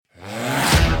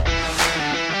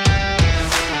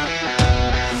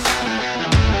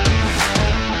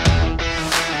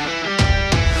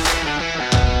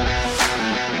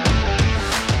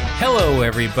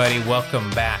everybody. Welcome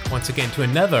back once again to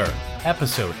another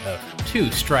episode of Two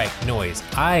Strike Noise.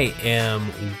 I am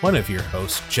one of your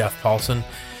hosts, Jeff Paulson,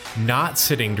 not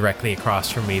sitting directly across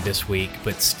from me this week,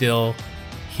 but still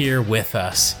here with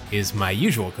us is my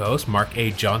usual co-host, Mark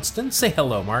A. Johnston. Say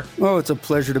hello, Mark. Oh, it's a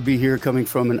pleasure to be here coming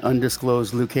from an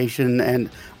undisclosed location, and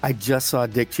I just saw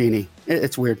Dick Cheney.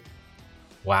 It's weird.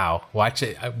 Wow. Watch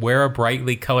it. Wear a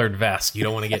brightly colored vest. You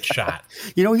don't want to get shot.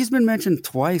 You know, he's been mentioned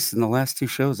twice in the last two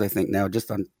shows, I think now, just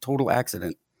on total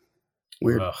accident.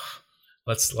 Weird. Ugh.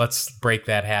 Let's break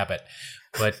that habit.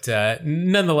 But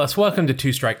nonetheless, welcome to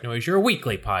Two Strike Noise, your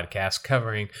weekly podcast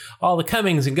covering all the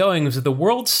comings and goings of the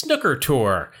World Snooker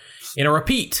Tour in a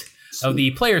repeat of the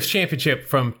Players' Championship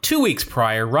from 2 weeks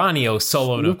prior. Ronnie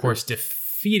O'Sullivan, of course,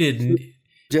 defeated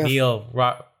Jeff.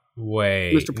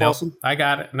 Wait, Mr. Paulson? No, I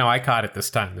got it. No, I caught it this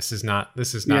time. This is not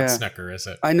snooker, is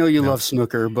it? I know you love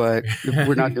snooker, but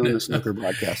we're not doing the snooker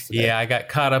broadcast today. Yeah, I got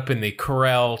caught up in the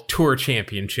Corel Tour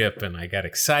Championship, and I got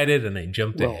excited, and I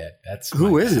jumped ahead. That's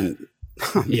who isn't?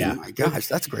 I mean, yeah, my gosh,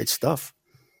 that's great stuff.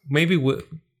 Maybe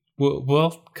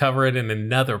we'll cover it in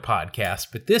another podcast,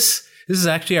 but this is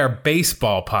actually our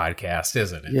baseball podcast,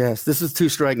 isn't it? Yes, this is Two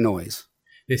Strike Noise.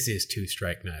 This is Two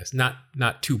Strike Noise,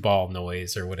 not two ball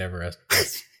noise or whatever else.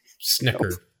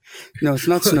 Snooker. No, it's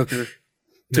not snooker.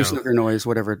 Two snooker noise,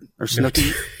 whatever. Or snooky.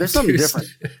 There's something different.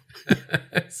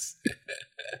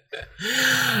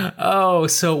 Oh,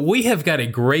 so we have got a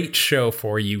great show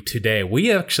for you today.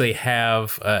 We actually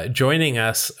have joining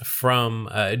us from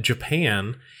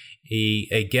Japan,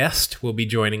 a guest will be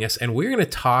joining us, and we're going to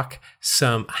talk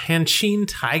some Hanshin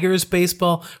Tigers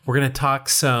baseball. We're going to talk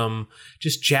some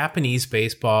just Japanese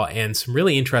baseball and some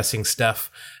really interesting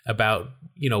stuff about,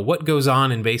 you know, what goes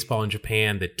on in baseball in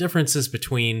Japan, the differences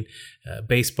between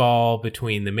baseball,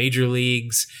 between the major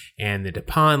leagues and the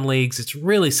Japan leagues. It's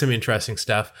really some interesting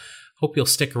stuff. Hope you'll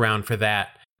stick around for that.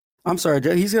 I'm sorry,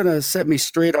 he's going to set me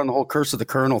straight on the whole Curse of the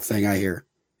Colonel thing, I hear.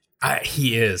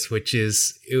 He is, which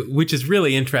is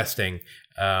really interesting,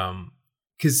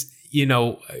 because you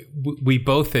know we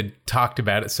both had talked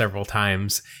about it several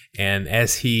times, and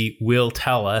as he will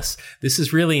tell us, this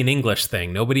is really an English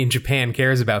thing. Nobody in Japan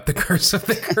cares about the Curse of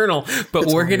the Colonel, but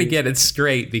we're going to get it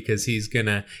straight because he's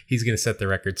gonna set the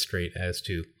record straight as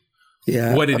to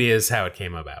what it is, how it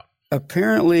came about.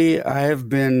 Apparently, I have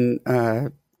been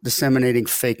disseminating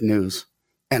fake news,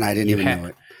 and I didn't even know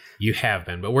it. You have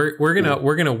been, but we're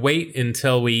gonna wait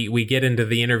until we get into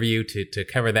the interview to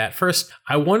cover that. First,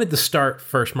 I wanted to start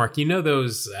first, Mark. You know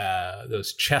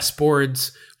those chess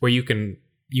boards where you can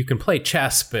play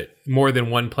chess, but more than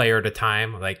one player at a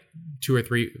time, like two or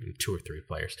three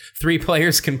players. 3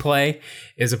 players can play,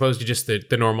 as opposed to just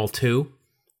the normal 2.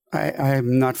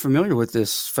 I'm not familiar with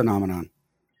this phenomenon.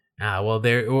 Well,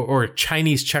 there or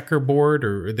Chinese checkerboard,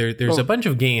 or there's a bunch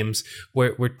of games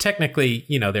where technically,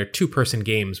 you know, they're 2-person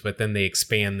games, but then they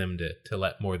expand them to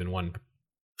let more than one.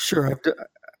 Sure,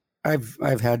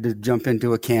 I've had to jump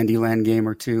into a Candyland game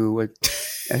or two.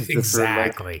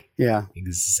 Exactly. Yeah.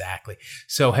 Exactly.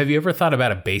 So, have you ever thought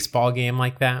about a baseball game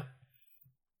like that?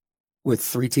 With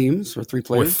 3 teams or 3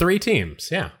 players? With 3 teams,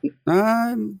 yeah.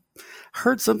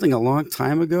 Heard something a long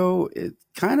time ago. It's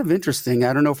kind of interesting.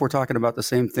 I don't know if we're talking about the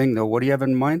same thing, though. What do you have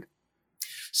in mind?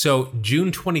 So,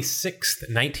 June 26th,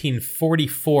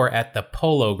 1944, at the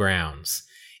Polo Grounds.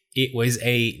 It was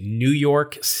a New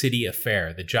York City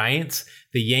affair. The Giants,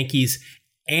 the Yankees,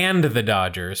 and the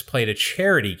Dodgers played a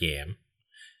charity game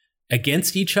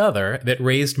against each other that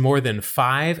raised more than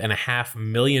 $5.5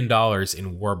 million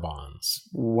in war bonds.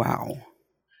 Wow.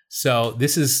 So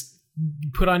this is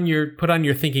put on your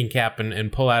thinking cap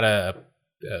and pull out a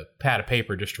pad of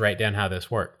paper just to write down how this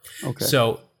worked. Okay.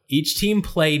 So each team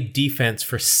played defense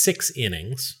for 6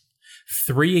 innings,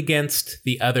 3 against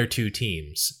the other 2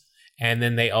 teams, and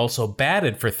then they also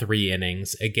batted for 3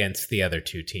 innings against the other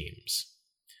 2 teams.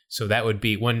 So that would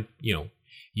be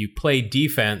you play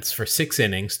defense for 6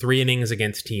 innings, 3 innings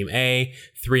against Team A,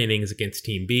 3 innings against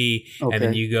Team B, okay. And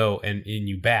then you go and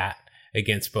you bat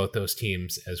against both those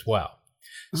teams as well.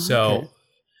 So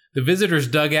the visitors'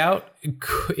 dugout,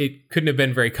 it couldn't have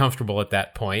been very comfortable at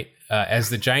that point, as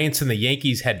the Giants and the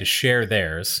Yankees had to share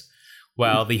theirs,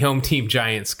 while the home team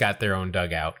Giants got their own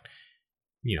dugout.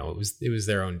 You know, it was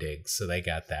their own digs, so they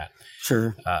got that.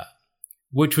 Sure.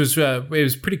 Which was it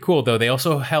was pretty cool, though. They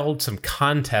also held some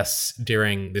contests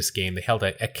during this game. They held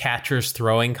a catcher's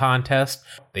throwing contest.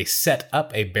 They set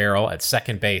up a barrel at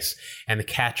second base, and the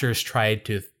catchers tried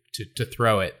to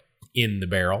throw it in the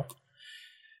barrel.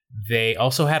 They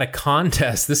also had a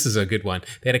contest. This is a good one.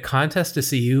 They had a contest to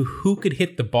see who could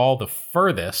hit the ball the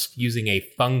furthest using a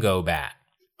fungo bat.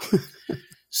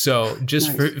 So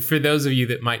just Nice. for those of you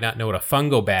that might not know what a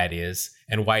fungo bat is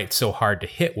and why it's so hard to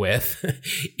hit with,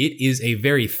 it is a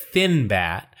very thin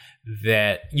bat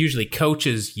that usually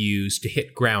coaches use to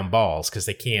hit ground balls because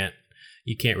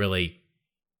you can't really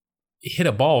hit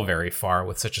a ball very far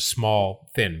with such a small,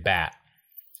 thin bat.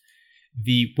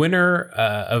 The winner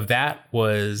of that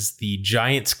was the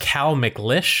Giants' Cal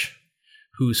McLish,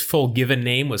 whose full given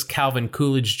name was Calvin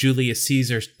Coolidge Julius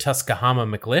Caesar Tuscahoma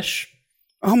McLish.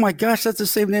 Oh my gosh, that's the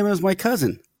same name as my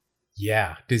cousin.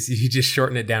 Yeah. Does he just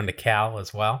shorten it down to Cal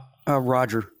as well?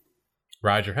 Roger.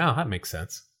 Roger. Oh, that makes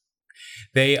sense.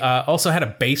 They also had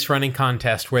a base running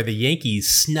contest where the Yankees'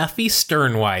 Snuffy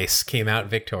Sternweiss came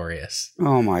out victorious.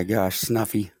 Oh my gosh,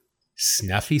 Snuffy.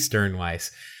 Snuffy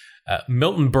Sternweiss.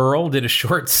 Milton Berle did a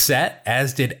short set,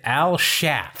 as did Al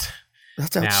Schatt.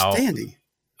 That's outstanding. Now,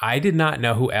 I did not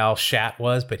know who Al Schatt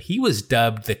was, but he was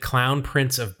dubbed the Clown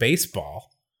Prince of Baseball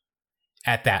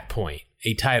at that point,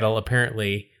 a title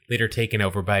apparently later taken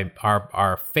over by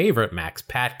our favorite Max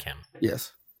Patkin.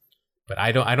 Yes. But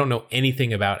I don't know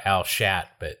anything about Al Schatt,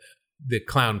 but the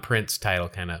Clown Prince title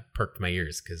kind of perked my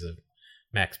ears because of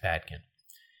Max Patkin.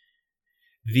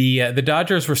 The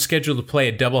Dodgers were scheduled to play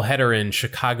a doubleheader in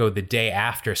Chicago the day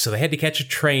after, so they had to catch a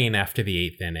train after the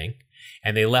 8th inning,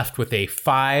 and they left with a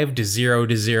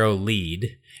 5-0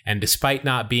 lead. And despite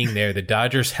not being there, the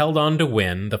Dodgers held on to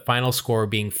win, the final score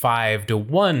being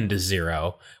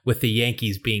 5-1, with the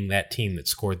Yankees being that team that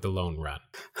scored the lone run.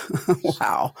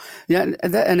 Wow. Yeah,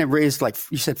 and it raised, like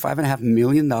you said, $5.5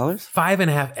 million?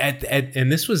 $5.5,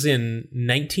 and this was in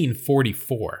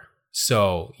 1944.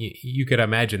 So you could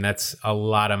imagine that's a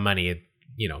lot of money,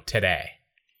 today.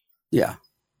 Yeah.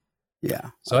 Yeah.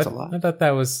 So I thought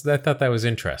that was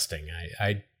interesting.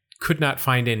 I could not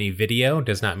find any video.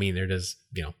 Does not mean there does,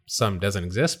 some doesn't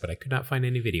exist, but I could not find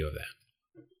any video of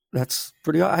that. That's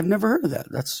pretty, I've never heard of that.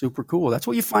 That's super cool. That's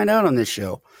what you find out on this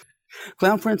show.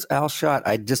 Clown Prince Al Schatt,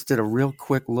 I just did a real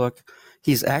quick look.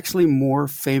 He's actually more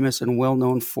famous and well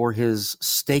known for his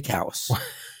steakhouse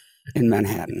in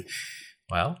Manhattan.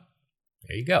 Well,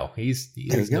 there you go. He's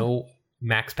no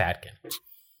Max Patkin.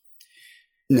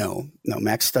 No,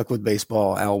 Max stuck with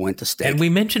baseball. Al went to steak. And we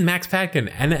mentioned Max Patkin,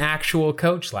 an actual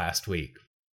coach last week.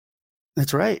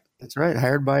 That's right.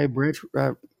 Hired by Branch.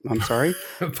 I'm sorry.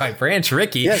 By Branch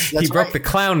Rickey. Yes, he broke the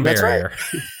clown barrier.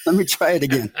 Right. Let me try it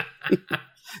again.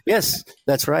 Yes,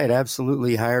 that's right.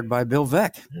 Absolutely. Hired by Bill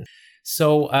Veeck.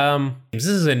 So this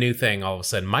is a new thing all of a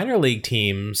sudden. Minor league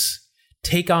teams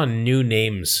take on new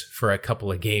names for a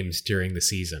couple of games during the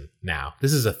season now.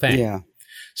 This is a thing. Yeah.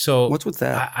 So what's with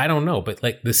that? I don't know, but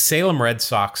like the Salem Red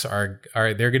Sox are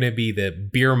they're going to be the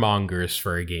beer mongers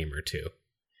for a game or two,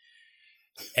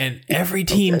 and every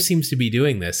team seems to be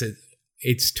doing this.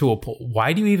 It's to a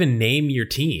why do you even name your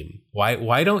team?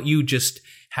 Why don't you just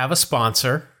have a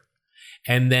sponsor,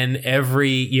 and then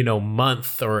every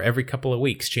month or every couple of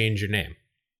weeks change your name?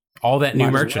 All that new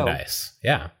merchandise,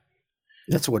 yeah,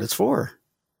 that's what it's for.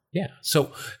 Yeah.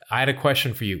 So I had a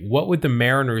question for you. What would the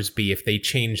Mariners be if they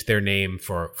changed their name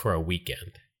for a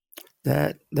weekend?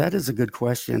 That is a good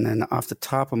question. And off the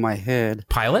top of my head,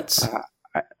 Pilots?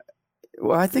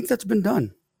 I think that's been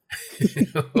done.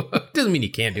 Doesn't mean you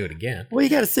can't do it again. Well, you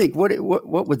got to think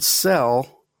what would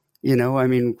sell.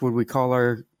 Would we call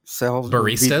ourselves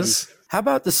baristas? How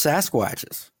about the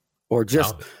Sasquatches, or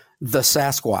just the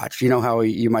Sasquatch? You know how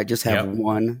you might just have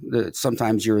one.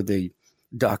 Sometimes you're the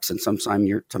Ducks, and sometimes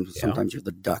you're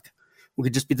the Duck. We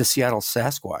could just be the Seattle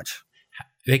Sasquatch.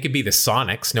 They could be the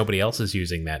Sonics. Nobody else is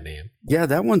using that name. Yeah,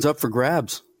 that one's up for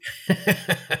grabs.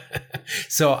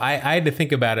 So I had to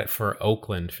think about it for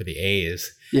Oakland, for the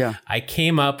A's. Yeah. I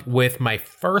came up with my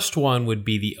first one would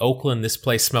be the Oakland This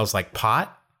Place Smells Like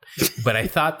Pot. But I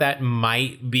thought that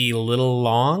might be a little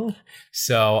long.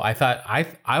 So I thought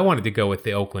I wanted to go with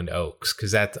the Oakland Oaks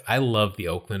because I love the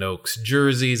Oakland Oaks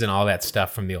jerseys and all that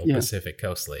stuff from the old Pacific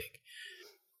Coast League.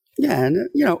 Yeah, and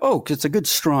Oak, it's a good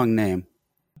strong name.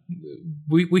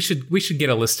 We should get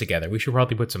a list together. We should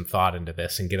probably put some thought into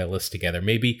this and get a list together.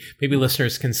 Maybe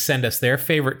listeners can send us their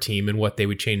favorite team and what they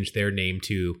would change their name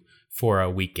to for a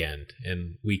weekend,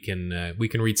 and we can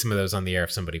read some of those on the air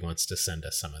if somebody wants to send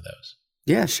us some of those.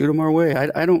 Yeah, shoot them our way.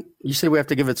 I don't. You say we have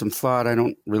to give it some thought. I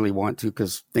don't really want to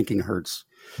because thinking hurts.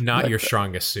 Not your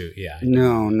strongest suit, yeah.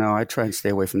 No, I try and stay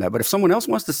away from that. But if someone else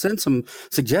wants to send some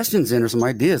suggestions in or some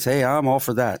ideas, hey, I'm all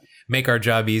for that. Make our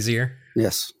job easier?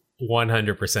 Yes.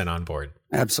 100% on board.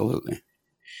 Absolutely.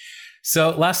 So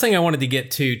last thing I wanted to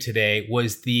get to today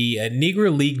was the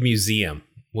Negro League Museum.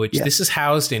 which Yes. this is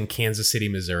housed in Kansas City,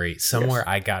 Missouri, somewhere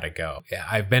I gotta go.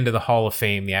 I've been to the Hall of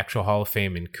Fame, the actual Hall of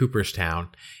Fame in Cooperstown,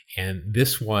 and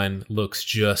this one looks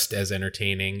just as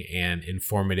entertaining and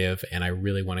informative, and I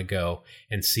really want to go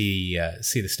and see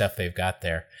the stuff they've got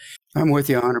there. I'm with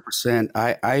you 100%.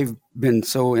 I've been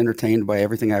so entertained by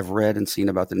everything I've read and seen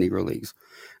about the Negro Leagues.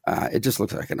 It just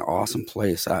looks like an awesome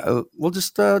place. We'll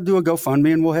just do a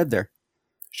GoFundMe and we'll head there.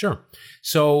 Sure.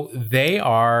 So they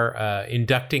are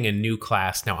inducting a new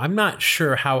class. Now, I'm not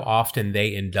sure how often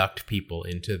they induct people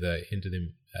into the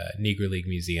Negro League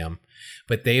Museum,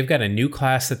 but they've got a new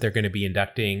class that they're going to be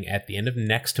inducting at the end of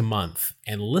next month.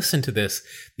 And listen to this,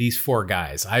 these four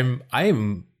guys. I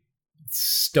am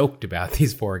stoked about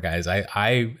these four guys.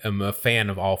 I am a fan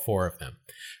of all four of them.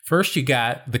 First, you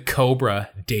got the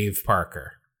Cobra, Dave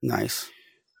Parker. Nice.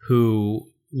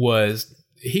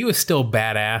 He was still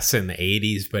badass in the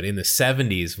 80s, but in the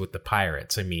 70s with the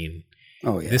Pirates, I mean,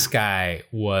 this guy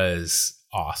was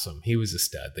awesome. He was a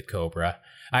stud, the Cobra.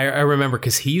 I remember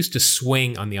because he used to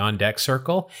swing on the on-deck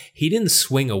circle. He didn't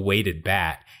swing a weighted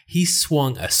bat. He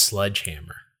swung a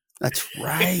sledgehammer. That's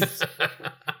right.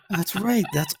 That's right.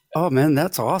 That's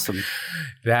awesome.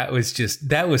 That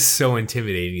was so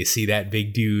intimidating. You see that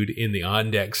big dude in the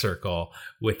on-deck circle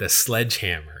with a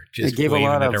sledgehammer just waving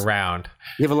it around.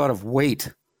 Gave a lot of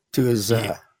weight to his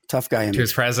tough guy image. To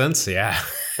his presence, yeah.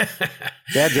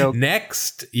 Bad joke.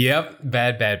 Next,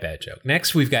 bad joke.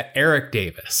 Next, we've got Eric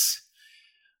Davis.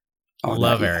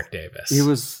 Love Eric Davis. He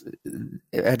was,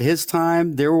 at his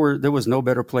time, there was no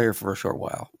better player for a short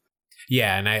while.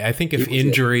 Yeah, and I think if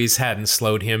injuries hadn't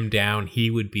slowed him down, he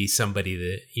would be somebody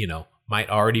that, might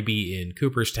already be in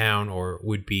Cooperstown or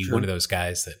would be one of those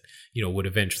guys that, would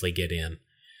eventually get in.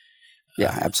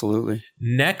 Yeah, absolutely.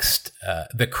 Next,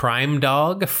 the crime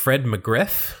dog, Fred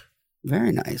McGriff.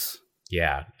 Very nice.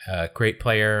 Yeah, great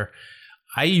player.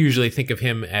 I usually think of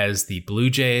him as the Blue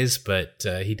Jays, but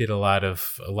he did a lot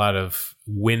of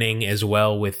winning as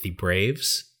well with the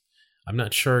Braves. I'm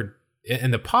not sure.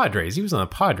 And the Padres, he was on the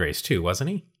Padres too,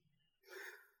 wasn't he?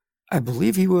 I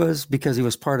believe he was, because he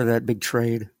was part of that big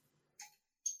trade.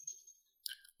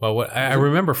 Well, I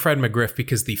remember Fred McGriff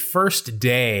because the first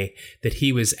day that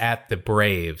he was at the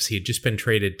Braves, he had just been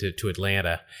traded to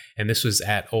Atlanta, and this was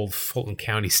at old Fulton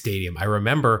County Stadium. I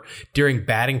remember during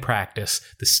batting practice,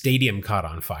 the stadium caught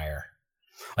on fire.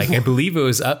 I believe it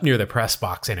was up near the press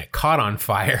box, and it caught on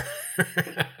fire.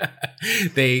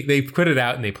 They put it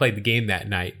out, and they played the game that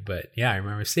night. But yeah, I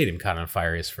remember stadium caught on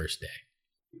fire his first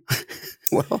day.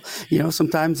 Well,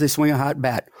 sometimes they swing a hot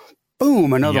bat.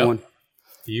 Boom, another one.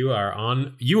 You are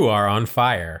on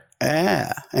fire.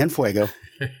 Ah, and fuego.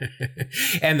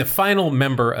 And the final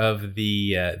member of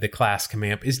the class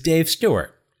coming up is Dave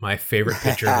Stewart, my favorite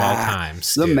pitcher of all time.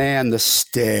 The man, the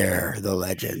stare, the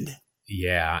legend.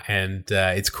 Yeah, and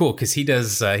it's cool because he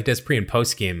does pre and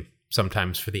post game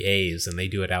sometimes for the A's, and they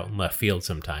do it out in left field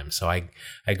sometimes. So I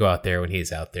go out there when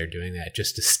he's out there doing that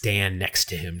just to stand next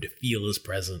to him to feel his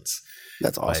presence.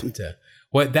 That's awesome.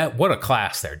 But, what a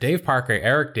class there! Dave Parker,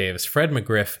 Eric Davis, Fred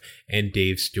McGriff, and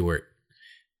Dave Stewart.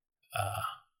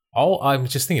 I'm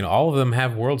just thinking, all of them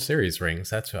have World Series rings.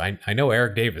 That's what I know.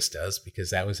 Eric Davis does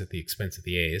because that was at the expense of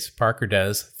the A's. Parker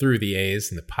does through the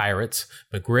A's and the Pirates.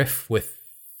 McGriff with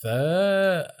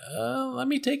let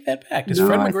me take that back. Does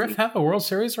Fred McGriff have a World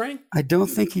Series ring? I don't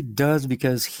think he does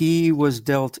because he was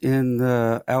dealt in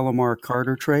the Alomar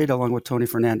Carter trade along with Tony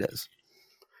Fernandez.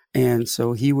 And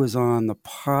so he was on the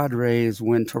Padres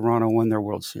when Toronto won their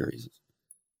World Series.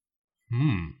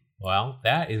 Well,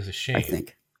 that is a shame. I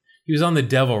think. He was on the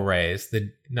Devil Rays.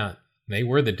 They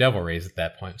were the Devil Rays at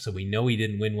that point, so we know he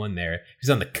didn't win one there. He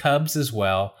was on the Cubs as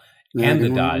well, and the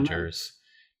Dodgers.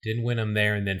 Didn't win them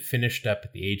there, and then finished up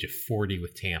at the age of 40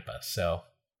 with Tampa. So,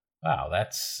 wow,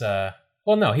 that's that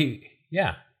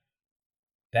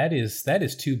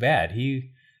is too bad.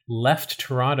 He left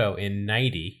Toronto in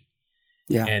 90.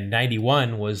 Yeah. And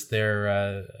 91 was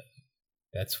their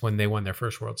that's when they won their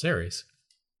first World Series.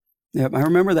 Yeah, I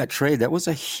remember that trade. That was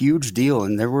a huge deal,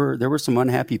 and there were some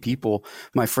unhappy people.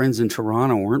 My friends in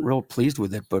Toronto weren't real pleased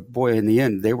with it, but boy, in the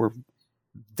end, they were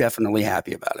definitely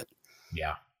happy about it.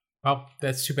 Yeah. Well,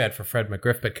 that's too bad for Fred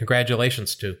McGriff, but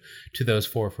congratulations to those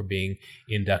four for being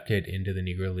inducted into the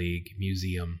Negro League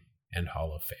Museum and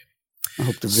Hall of Fame. I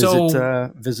hope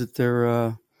to visit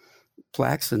their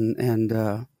plaques and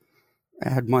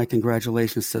add my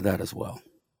congratulations to that as well.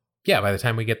 Yeah, by the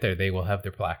time we get there, they will have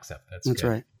their plaques up. That's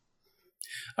right.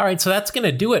 All right, so that's going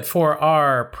to do it for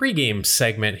our pregame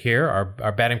segment here,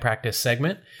 our batting practice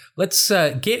segment. Let's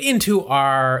get into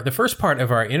the first part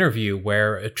of our interview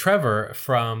where Trevor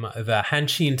from the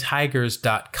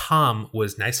HanshinTigers.com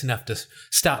was nice enough to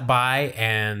stop by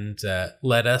and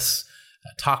let us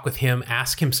talk with him,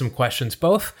 ask him some questions,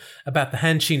 both about the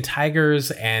Hanshin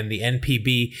Tigers and the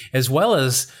NPB, as well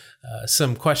as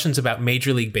some questions about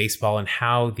Major League Baseball and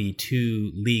how the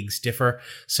two leagues differ.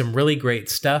 Some really great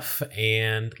stuff,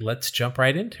 and let's jump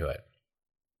right into it.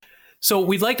 So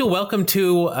we'd like to welcome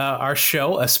to our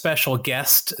show a special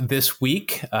guest this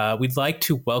week. We'd like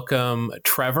to welcome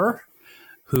Trevor,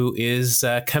 who is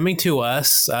coming to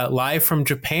us live from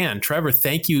Japan. Trevor,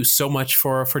 thank you so much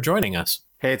for joining us.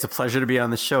 Hey, it's a pleasure to be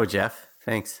on the show, Jeff.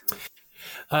 Thanks.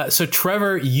 So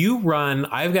Trevor, you run,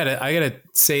 I gotta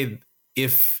say,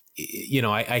 if you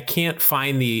know, I can't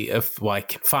find I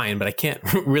can find, but I can't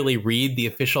really read the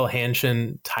official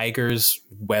Hanshin Tigers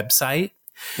website.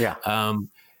 Yeah.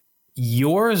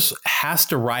 Yours has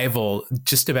to rival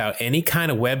just about any kind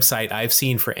of website I've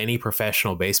seen for any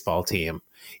professional baseball team.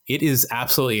 It is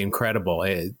absolutely incredible.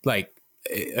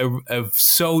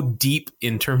 So deep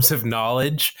in terms of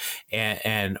knowledge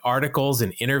and articles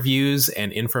and interviews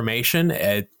and information.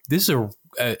 This is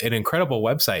an incredible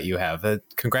website you have.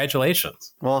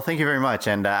 Congratulations. Well, thank you very much.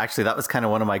 And actually, that was kind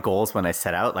of one of my goals when I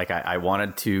set out. Like, I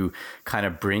wanted to kind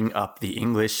of bring up the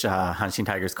English Hanshin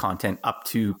Tigers content up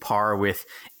to par with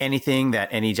anything that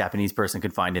any Japanese person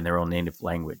could find in their own native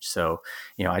language. So,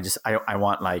 you know, I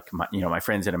want like my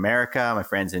friends in America, my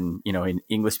friends in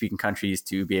English speaking countries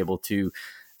to be able to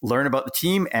learn about the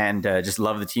team and just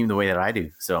love the team the way that I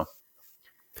do. So.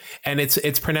 And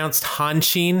it's pronounced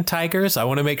Hanshin Tigers. I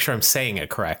want to make sure I'm saying it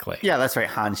correctly. Yeah, that's right.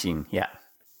 Hanshin. Yeah.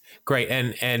 Great.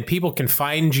 And people can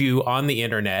find you on the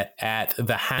internet at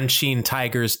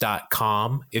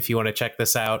thehanshintigers.com if you want to check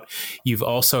this out. You've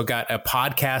also got a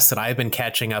podcast that I've been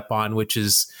catching up on, which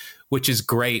is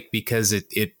great because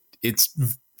it's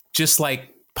just like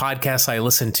podcasts I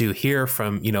listen to here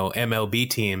from, MLB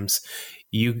teams.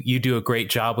 You do a great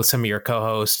job with some of your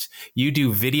co-hosts. You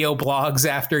do video blogs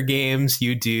after games.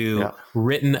 You do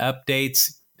written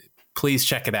updates. Please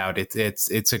check it out.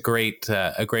 It's a great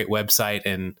website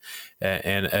and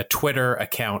a Twitter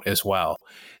account as well.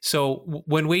 So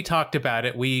when we talked about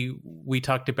it, we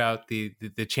talked about the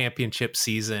championship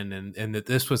season and that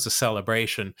this was a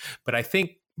celebration. But I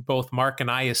think both Mark and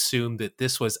I assumed that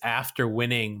this was after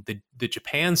winning the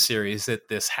Japan series that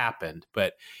this happened.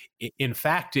 But in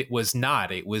fact, it was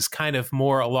not. It was kind of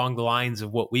more along the lines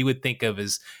of what we would think of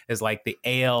as like the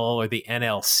AL or the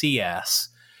NLCS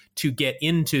to get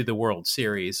into the World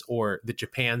Series or the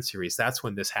Japan series. That's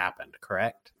when this happened,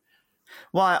 correct?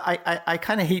 Well, I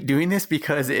kind of hate doing this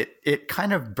because it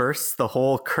kind of bursts the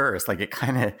whole curse. Like it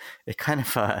kind of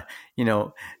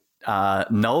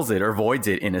nulls it or voids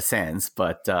it in a sense.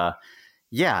 But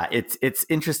yeah, it's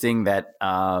interesting that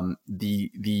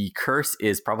the curse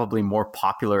is probably more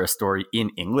popular a story in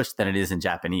English than it is in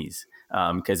Japanese,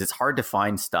 because it's hard to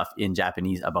find stuff in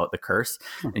Japanese about the curse.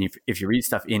 And if you read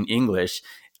stuff in English,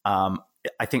 I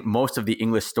think most of the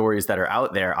English stories that are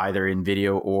out there, either in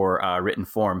video or written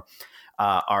form,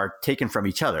 are taken from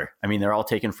each other. I mean, they're all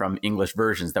taken from English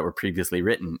versions that were previously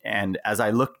written. And as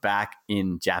I looked back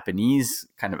in Japanese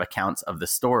kind of accounts of the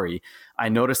story, I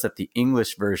noticed that the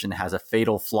English version has a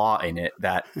fatal flaw in it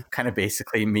that kind of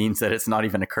basically means that it's not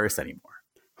even a curse anymore.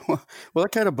 Well,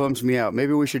 that kind of bums me out.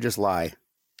 Maybe we should just lie.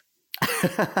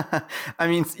 I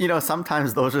mean,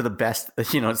 sometimes those are the best,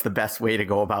 it's the best way to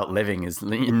go about living is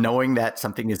knowing that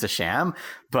something is a sham,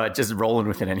 but just rolling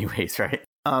with it anyways, right?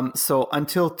 So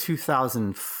until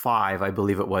 2005, I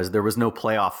believe it was, there was no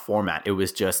playoff format. It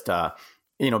was just,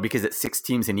 because it's 6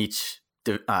 teams in each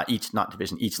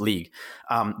league.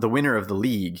 The winner of the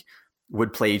league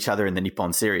would play each other in the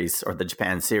Nippon series or the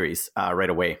Japan series right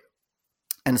away.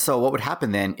 And so what would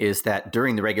happen then is that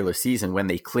during the regular season, when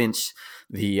they clinch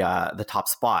the top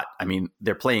spot, I mean,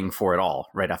 they're playing for it all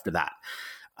right after that.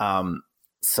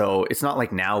 So it's not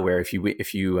like now where if you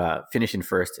finish in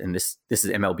first, and this is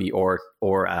MLB or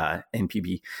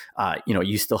NPB,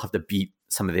 you still have to beat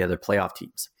some of the other playoff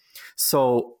teams.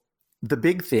 So the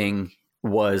big thing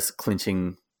was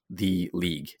clinching the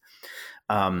league.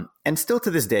 And still to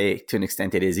this day, to an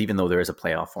extent it is, even though there is a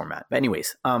playoff format. But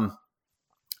anyways,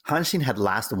 Hanshin had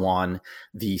last won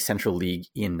the Central League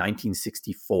in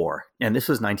 1964, and this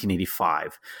was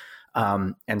 1985.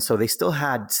 And so they still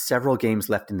had several games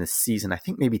left in the season. I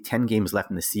think maybe 10 games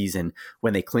left in the season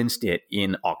when they clinched it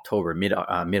in October,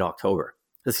 mid-October.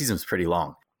 The season was pretty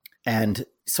long. And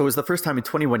so it was the first time in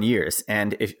 21 years.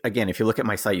 And if you look at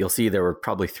my site, you'll see there were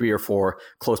probably 3 or 4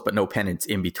 close but no pennants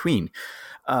in between.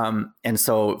 And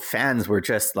so fans were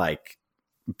just like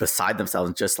beside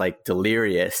themselves, just like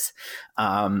delirious.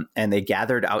 And they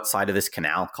gathered outside of this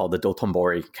canal called the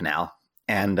Dotonbori Canal.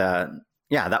 And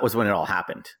that was when it all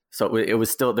happened. So it was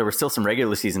still, there were still some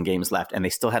regular season games left, and they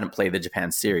still hadn't played the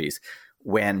Japan series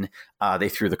when they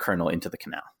threw the Colonel into the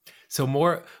canal. So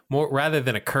more rather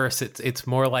than a curse, it's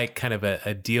more like kind of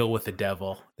a deal with the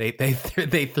devil. They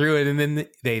threw it, and then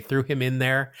they threw him in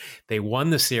there. They won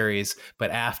the series,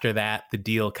 but after that, the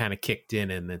deal kind of kicked in,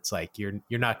 and it's like you're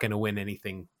not going to win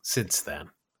anything since then.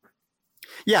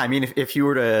 Yeah, I mean, if you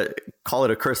were to call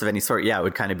it a curse of any sort, it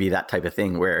would kind of be that type of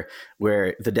thing where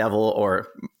the devil, or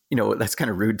that's kind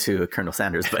of rude to Colonel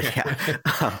Sanders, but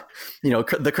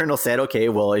the Colonel said, okay,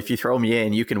 well, if you throw me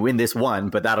in, you can win this one,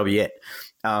 but that'll be it.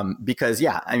 Because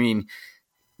I mean,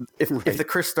 if the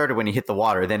curse started when he hit the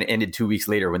water, then it ended 2 weeks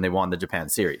later when they won the Japan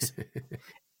series.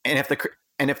 And if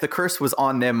the curse was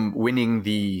on them winning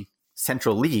the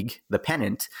Central League, the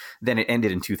pennant, then it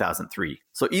ended in 2003.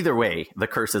 So either way, the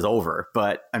curse is over.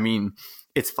 But I mean,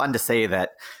 it's fun to say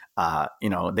that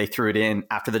they threw it in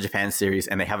after the Japan series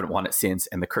and they haven't won it since,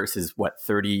 and the curse is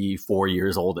 34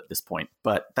 years old at this point.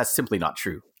 But that's simply not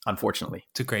true, unfortunately.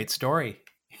 It's a great story.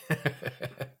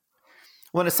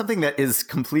 Well, it's something that is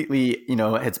completely,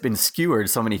 it's been skewered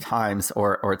so many times,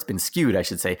 or it's been skewed, I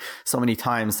should say, so many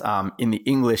times in the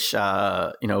English,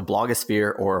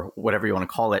 blogosphere, or whatever you want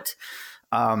to call it.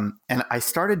 And I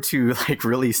started to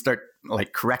really start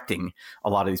correcting a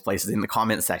lot of these places in the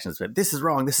comment sections, but this is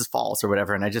wrong, this is false, or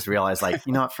whatever. And I just realized,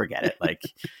 forget it.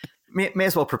 May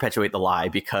as well perpetuate the lie,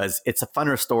 because it's a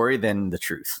funner story than the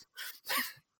truth.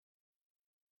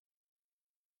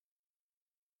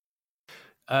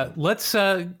 Let's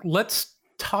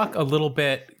talk a little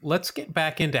bit. Let's get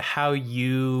back into how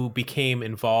you became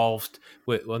involved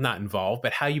with, well, not involved,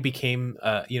 but how you became,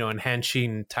 an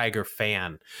Hanshin Tiger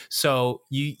fan. So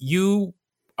you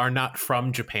are not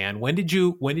from Japan. When did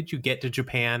you get to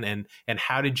Japan, and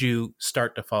how did you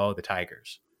start to follow the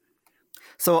Tigers?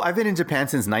 So I've been in Japan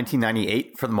since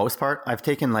 1998 for the most part. I've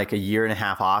taken a year and a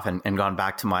half off and gone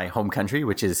back to my home country,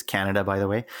 which is Canada, by the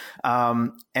way.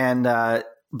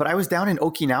 But I was down in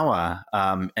Okinawa,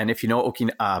 and if you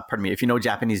know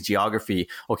Japanese geography,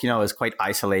 Okinawa is quite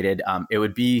isolated. It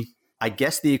would be, I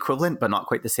guess, the equivalent, but not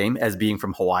quite the same as being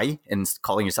from Hawaii and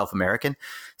calling yourself American.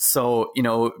 So,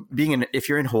 if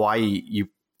you're in Hawaii,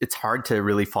 it's hard to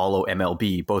really follow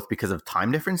MLB, both because of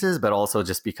time differences, but also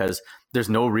just because there's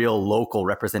no real local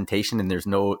representation, and there's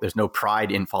no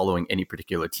pride in following any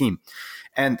particular team.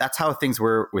 And that's how things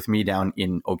were with me down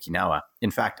in Okinawa.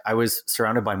 In fact, I was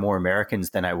surrounded by more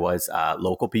Americans than I was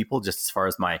local people, just as far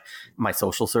as my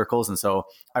social circles. And so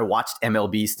I watched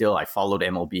MLB still. I followed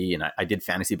MLB, and I did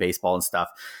fantasy baseball and stuff.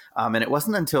 And it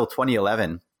wasn't until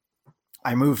 2011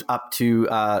 I moved up to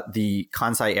the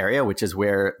Kansai area, which is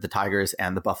where the Tigers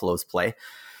and the Buffaloes play.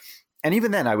 And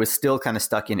even then, I was still kind of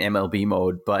stuck in MLB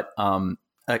mode, but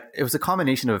it was a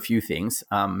combination of a few things.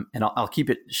 And I'll keep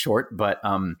it short, but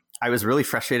I was really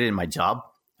frustrated in my job.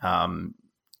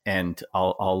 And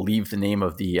I'll leave the name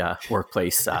of the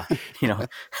workplace, I'll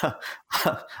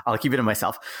keep it to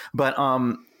myself. But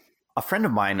a friend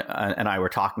of mine and I were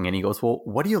talking, and he goes, well,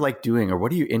 what do you like doing, or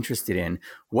what are you interested in?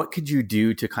 What could you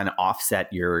do to kind of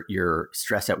offset your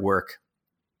stress at work?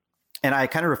 And I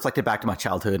kind of reflected back to my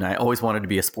childhood, and I always wanted to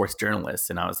be a sports journalist.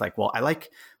 And I was like, well, I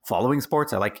like following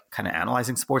sports. I like kind of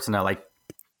analyzing sports, and I like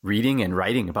reading and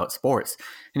writing about sports.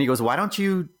 And he goes, why don't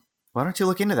you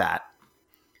look into that?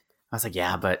 I was like,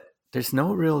 yeah, but there's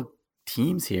no real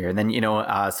teams here. And then,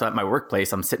 so at my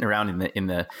workplace, I'm sitting around in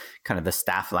the kind of the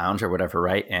staff lounge or whatever,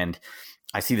 right? And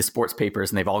I see the sports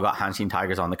papers, and they've all got Hanshin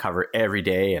Tigers on the cover every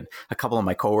day. And a couple of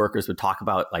my coworkers would talk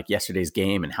about yesterday's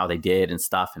game and how they did and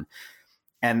stuff.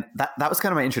 And that was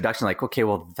kind of my introduction. Okay,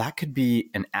 well, that could be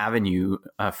an avenue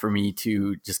for me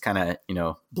to just kind of,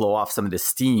 blow off some of this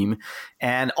steam,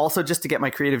 and also just to get my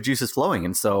creative juices flowing.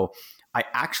 And so I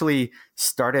actually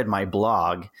started my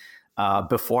blog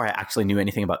before I actually knew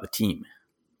anything about the team.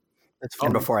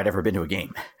 And before I'd ever been to a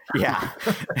game. Yeah.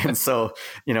 And so,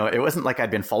 it wasn't like I'd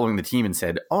been following the team and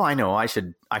said, oh, I know I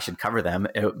should cover them.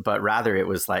 But rather it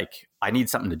was like, I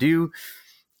need something to do.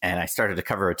 And I started to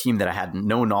cover a team that I had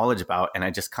no knowledge about. And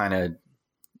I just kind of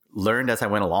learned as I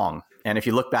went along. And if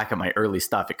you look back at my early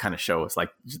stuff, it kind of shows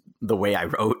the way I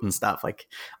wrote and stuff.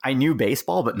 I knew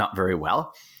baseball, but not very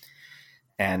well.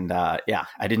 And I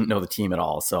didn't know the team at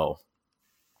all. So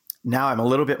now I'm a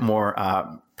little bit more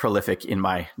prolific in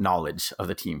my knowledge of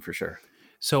the team, for sure.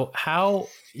 So how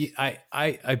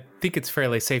I think it's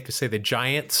fairly safe to say the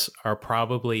Giants are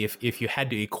probably, if you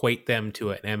had to equate them to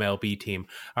an MLB team,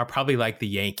 are probably like the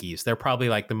Yankees. They're probably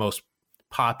like the most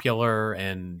popular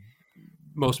and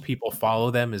most people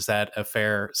follow them. Is that a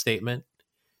fair statement?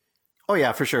 Oh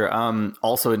yeah, for sure.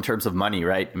 Also in terms of money,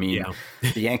 right? I mean,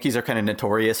 the Yankees are kind of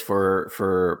notorious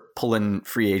for pulling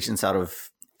free agents out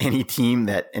of any team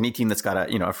that's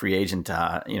got a free agent.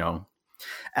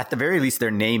 At the very least,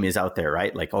 their name is out there,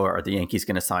 right? Like, oh, are the Yankees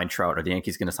going to sign Trout? Are the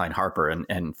Yankees going to sign Harper?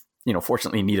 And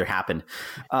fortunately, neither happened.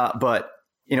 But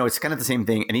it's kind of the same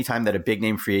thing. Anytime that a big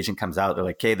name free agent comes out, they're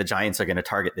like, okay, the Giants are going to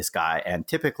target this guy. And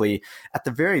typically, at the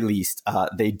very least,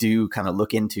 they do kind of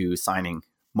look into signing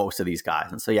most of these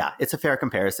guys. And so, yeah, it's a fair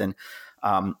comparison.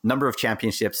 Number of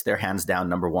championships, they're hands down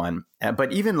number one.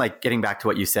 But even like getting back to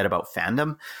what you said about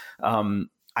fandom,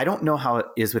 I don't know how it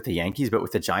is with the Yankees, but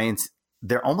with the Giants,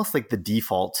 they're almost like the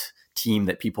default team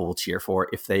that people will cheer for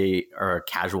if they are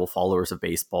casual followers of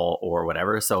baseball or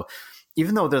whatever. So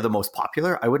even though they're the most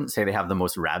popular, I wouldn't say they have the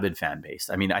most rabid fan base.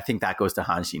 I mean, I think that goes to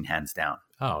Hanshin hands down.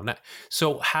 Oh, no.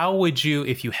 So how would you,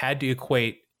 if you had to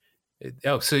equate,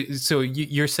 so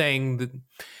you're saying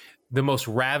the most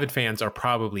rabid fans are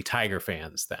probably Tiger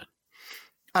fans then?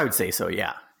 I would say so,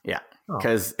 yeah.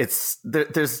 Because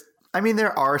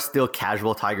there are still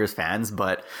casual Tigers fans,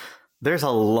 but there's a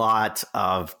lot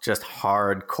of just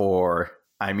hardcore,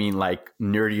 like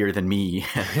nerdier than me,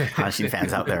 Hanshin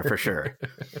fans out there for sure.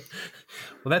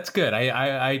 Well, that's good.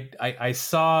 I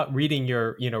saw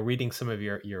reading some of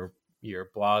your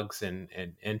blogs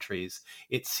and entries.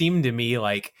 It seemed to me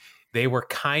like they were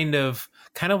kind of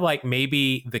like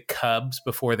maybe the Cubs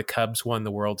before the Cubs won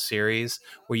the World Series,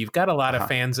 where you've got a lot of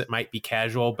fans that might be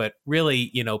casual, but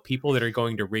really, people that are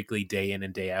going to Wrigley day in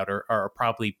and day out are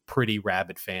probably pretty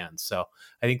rabid fans. So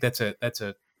I think that's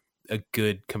a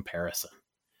good comparison.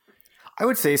 I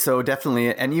would say so,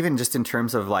 definitely. And even just in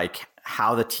terms of like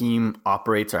how the team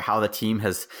operates or how the team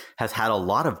has had a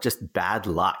lot of just bad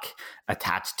luck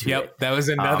attached to it. Yep, that was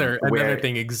another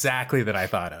thing exactly that I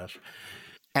thought of.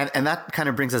 And that kind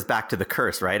of brings us back to the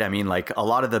curse, right? I mean, like a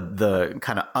lot of the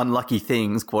kind of unlucky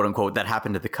things, quote unquote, that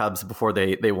happened to the Cubs before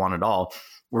they won it all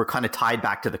were kind of tied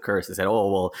back to the curse. They said, oh,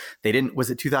 well, they didn't,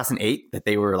 was it 2008 that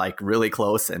they were like really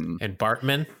close? And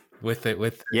Bartman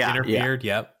interfered.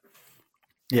 Yep.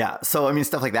 Yeah. So,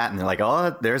 stuff like that. And they're like,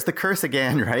 oh, there's the curse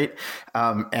again. Right.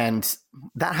 And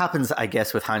that happens, I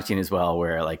guess, with Hanshin as well,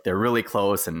 where like they're really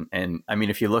close. And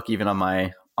if you look even on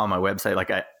my website,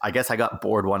 like I guess I got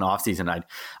bored one off season.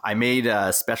 I made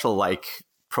a special like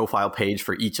profile page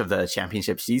for each of the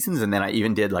championship seasons. And then I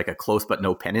even did like a close but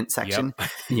no pennant section. Yep.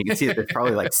 And you can see that there's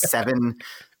probably like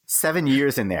seven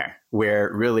years in there where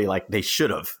really like they should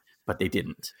have, but they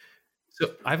didn't.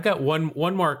 So I've got one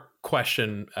more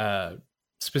question,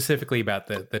 specifically about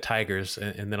the Tigers,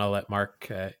 and then I'll let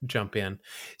Mark jump in.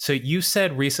 So you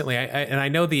said recently, and I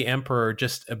know the Emperor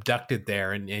just abducted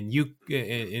there, and you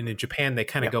in Japan they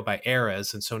kind of go by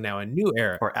eras, and so now a new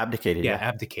era or abdicated. Yeah,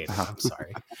 abdicated. I'm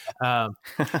sorry.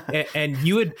 And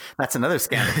you had that's another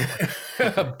scandal.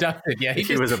 Abducted. Yeah,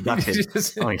 he was abducted.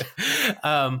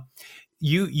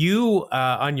 You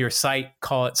on your site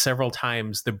call it several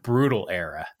times the brutal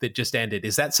era that just ended.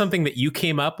 Is that something that you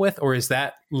came up with, or is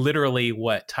that literally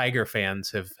what Tiger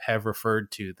fans have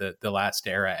referred to the last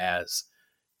era as?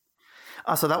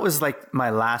 So that was like my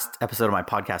last episode of my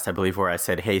podcast, I believe, where I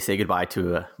said, hey, say goodbye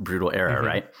to a brutal era, mm-hmm.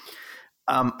 right?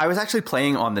 I was actually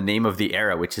playing on the name of the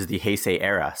era, which is the Heisei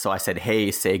era. So I said,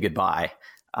 hey, say goodbye.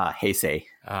 Heisei.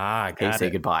 Heisei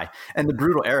goodbye. And the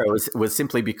brutal era was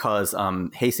simply because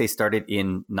Heisei started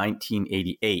in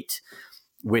 1988,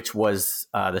 which was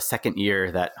the second year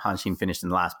that Hanshin finished in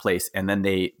last place, and then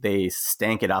they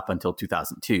stank it up until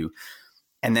 2002,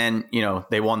 and then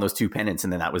they won those two pennants,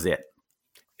 and then that was it.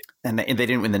 And they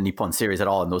didn't win the Nippon Series at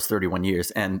all in those 31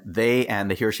 years, and they and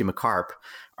the Hiroshima Carp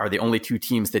are the only two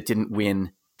teams that didn't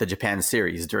win the Japan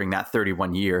Series during that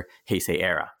 31-year Heisei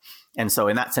era. And so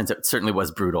in that sense, it certainly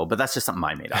was brutal, but that's just something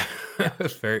I made up. Yeah.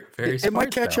 Very, very it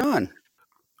might catch on.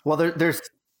 Well,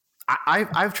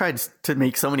 I've tried to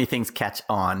make so many things catch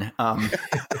on,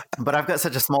 but I've got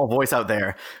such a small voice out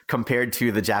there compared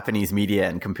to the Japanese media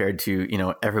and compared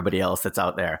to, everybody else that's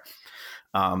out there.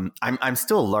 I'm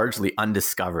still largely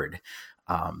undiscovered,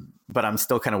 but I'm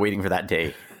still kind of waiting for that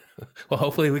day. Well,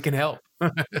 hopefully we can help.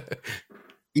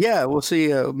 Yeah, we'll see.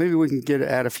 Maybe we can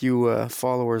add a few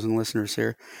followers and listeners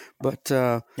here. But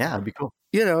yeah, that'd be cool.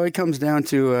 It comes down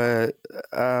to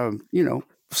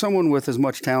someone with as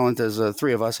much talent as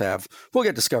three of us have. We'll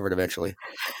get discovered eventually.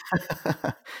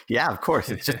 Yeah, of course.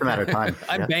 It's just a matter of time.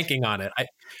 I'm banking on it.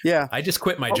 Yeah. I just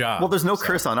quit my job. Well, there's no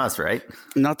curse on us, right?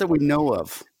 Not that we know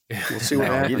of. We'll see what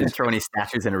No, happens. you didn't throw any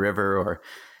statues in a river or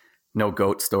no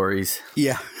goat stories.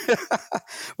 Yeah.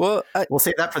 Well, We'll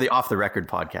save that for the off the record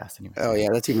podcast. Anyway. oh yeah,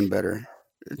 that's even better.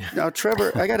 Now,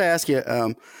 Trevor, I got to ask you.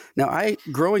 Now,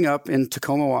 growing up in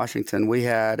Tacoma, Washington, we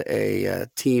had a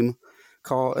team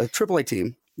called a AAA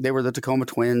team. They were the Tacoma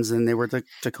Twins, and they were the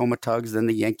Tacoma Tugs, then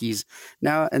the Yankees.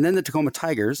 And then the Tacoma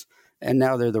Tigers, and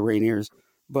now they're the Rainiers.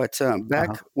 But back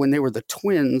when they were the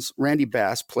Twins, Randy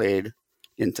Bass played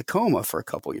in Tacoma for a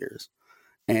couple years.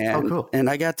 And, cool. And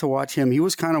I got to watch him. He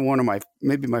was kind of one of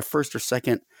maybe my first or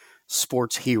second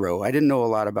sports hero. I didn't know a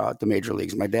lot about the major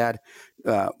leagues. My dad,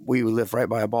 we lived right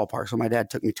by a ballpark, so my dad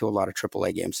took me to a lot of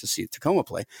AAA games to see Tacoma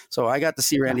play. So I got to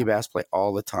see Randy Bass play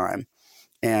all the time.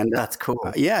 And that's cool.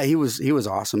 Yeah, he was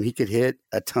awesome. He could hit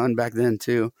a ton back then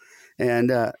too.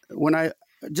 And when I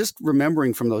just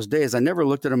remembering from those days, I never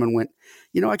looked at him and went,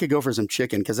 I could go for some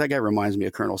chicken, because that guy reminds me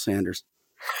of Colonel Sanders.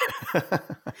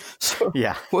 So,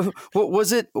 yeah. What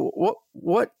was it?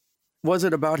 What was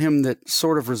it about him that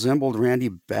sort of resembled Randy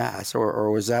Bass,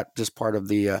 or was that just part of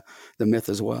the myth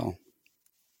as well?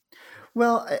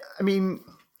 Well, I mean,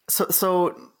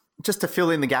 so just to fill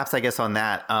in the gaps, I guess, on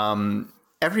that,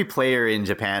 every player in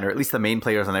Japan, or at least the main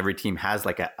players on every team, has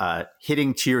like a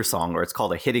hitting cheer song, or it's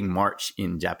called a hitting march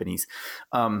in Japanese.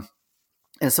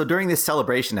 And so during this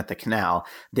celebration at the Canal,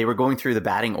 they were going through the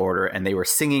batting order and they were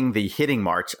singing the hitting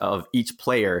march of each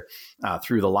player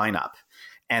through the lineup.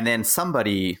 And then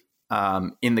somebody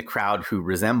in the crowd who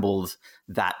resembled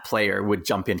that player would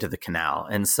jump into the Canal.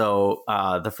 And so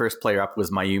the first player up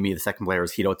was Mayumi, the second player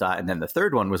was Hirota, and then the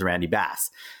third one was Randy Bass.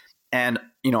 And,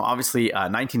 obviously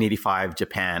 1985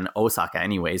 Japan, Osaka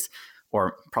anyways,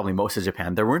 or probably most of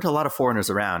Japan, there weren't a lot of foreigners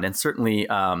around, and certainly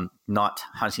not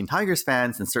Hanshin Tigers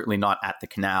fans, and certainly not at the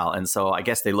Canal. And so I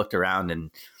guess they looked around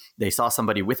and they saw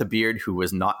somebody with a beard who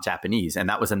was not Japanese, and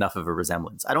that was enough of a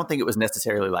resemblance. I don't think it was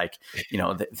necessarily like,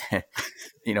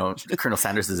 Colonel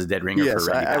Sanders is a dead ringer yes,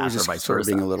 for Randy I Bass, was or just vice sort of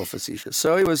versa. being a little facetious.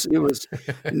 So it was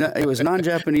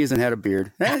non-Japanese and had a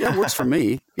beard. That works for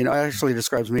me. It actually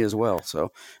describes me as well.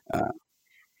 So.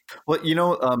 Well,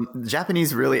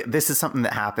 Japanese really, this is something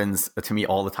that happens to me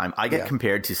all the time. I get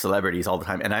compared to celebrities all the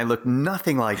time, and I look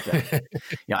nothing like them.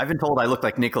 I've been told I look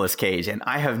like Nicolas Cage, and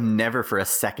I have never for a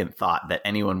second thought that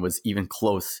anyone was even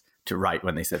close to right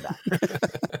when they said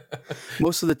that.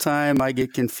 Most of the time I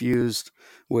get confused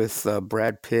with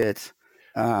Brad Pitt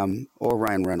or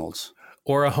Ryan Reynolds.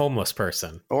 Or a homeless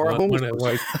person. Or a homeless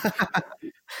person.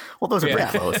 Well, those are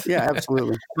pretty close. Yeah,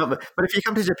 absolutely. But if you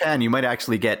come to Japan, you might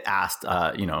actually get asked,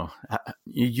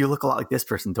 you look a lot like this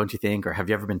person, don't you think? Or have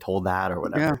you ever been told that, or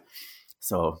whatever? Yeah.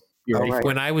 So you're right.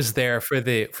 When I was there for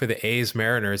the A's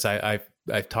Mariners,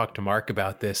 I've talked to Mark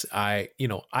about this. I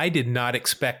did not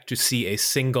expect to see a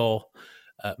single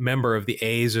member of the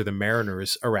A's or the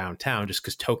Mariners around town, just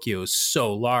because Tokyo is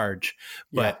so large.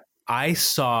 But I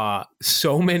saw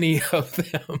so many of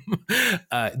them.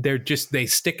 They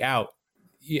stick out.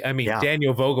 I mean,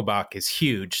 Daniel Vogelbach is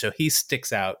huge, so he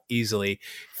sticks out easily.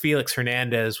 Felix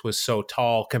Hernandez was so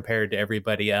tall compared to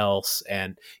everybody else,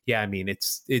 and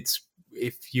it's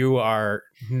if you are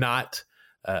not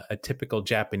a typical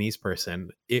Japanese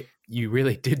person, you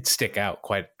really did stick out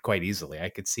quite easily. I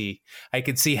could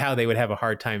see how they would have a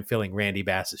hard time filling Randy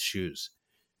Bass's shoes.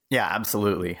 Yeah,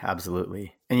 absolutely.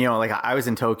 And, I was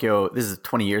in Tokyo, this is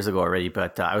 20 years ago already,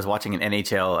 but I was watching an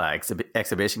NHL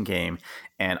exhibition game,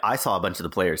 and I saw a bunch of the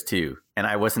players too. And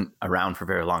I wasn't around for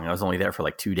very long. I was only there for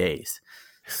like 2 days.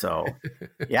 So,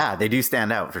 yeah, they do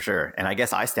stand out for sure. And I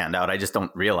guess I stand out. I just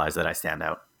don't realize that I stand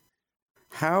out.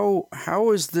 How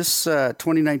is this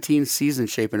 2019 season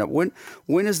shaping up? When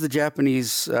is the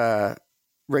Japanese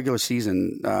regular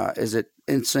season? Is it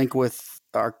in sync with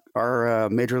our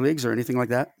major leagues or anything like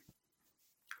that?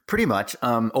 Pretty much.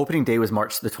 Opening day was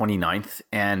March the 29th,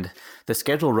 and the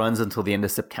schedule runs until the end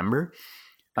of September.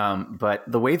 But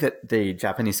the way that the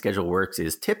Japanese schedule works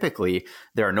is typically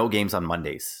there are no games on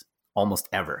Mondays, almost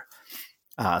ever.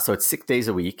 So it's 6 days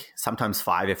a week, sometimes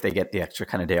 5 if they get the extra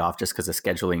kind of day off just because of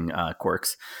scheduling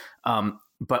quirks.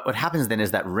 But what happens then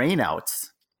is that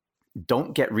rainouts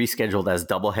don't get rescheduled as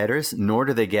doubleheaders, nor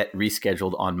do they get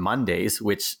rescheduled on Mondays,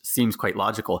 which seems quite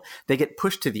logical. They get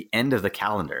pushed to the end of the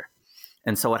calendar.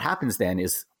 And so what happens then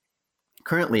is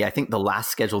currently, I think the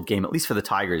last scheduled game, at least for the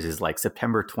Tigers, is like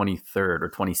September 23rd or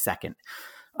 22nd.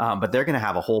 But they're going to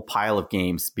have a whole pile of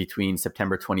games between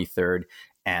September 23rd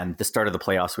and the start of the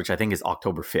playoffs, which I think is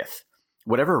October 5th.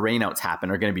 whatever rainouts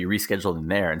happen are going to be rescheduled in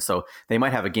there. And so they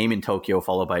might have a game in Tokyo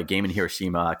followed by a game in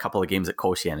Hiroshima, a couple of games at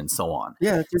Koshien, and so on.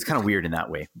 Yeah, it's kind of weird in that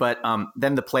way. But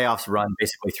then the playoffs run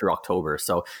basically through October.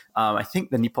 So I think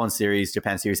the Nippon Series,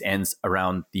 Japan Series ends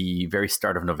around the very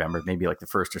start of November, maybe like the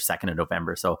 1st or 2nd of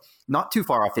November. So not too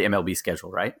far off the MLB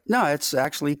schedule, right? No, it's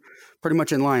actually pretty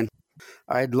much in line.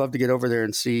 I'd love to get over there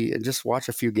and see and just watch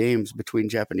a few games between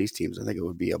Japanese teams. I think it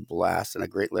would be a blast and a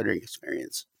great learning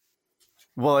experience.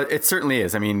 Well, it certainly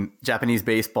is. I mean, Japanese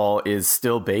baseball is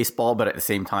still baseball, but at the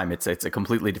same time, it's a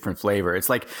completely different flavor. It's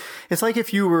like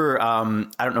if you were, I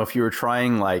don't know, if you were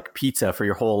trying like pizza for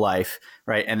your whole life,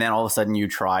 right? And then all of a sudden you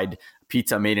tried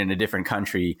pizza made in a different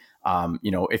country.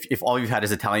 If all you've had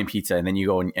is Italian pizza and then you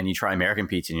go and you try American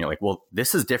pizza and you're like, well,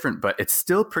 this is different, but it's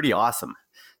still pretty awesome.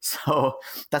 So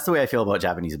that's the way I feel about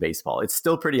Japanese baseball. It's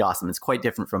still pretty awesome. It's quite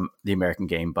different from the American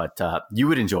game, but you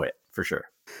would enjoy it for sure.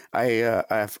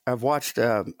 I've watched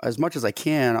as much as I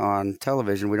can on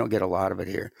television. We don't get a lot of it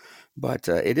here, but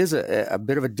it is a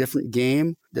bit of a different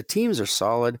game. The teams are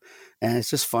solid, and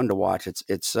it's just fun to watch.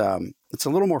 It's a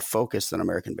little more focused than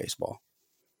American baseball.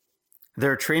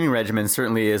 Their training regimen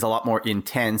certainly is a lot more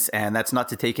intense, and that's not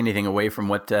to take anything away from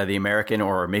what the American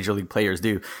or major league players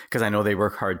do, because I know they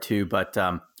work hard too, but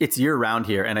it's year round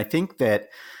here. And I think that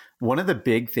one of the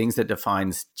big things that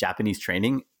defines Japanese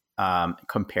training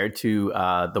compared to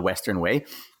the Western way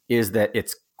is that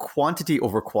it's quantity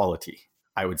over quality,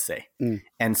 I would say.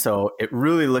 And so it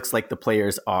really looks like the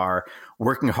players are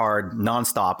working hard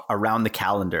nonstop around the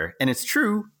calendar. And it's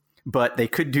true, but they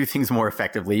could do things more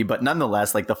effectively. But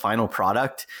nonetheless, like the final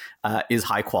product is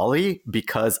high quality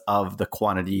because of the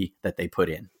quantity that they put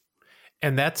in.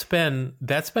 And that's been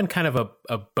kind of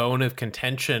a bone of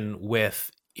contention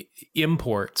with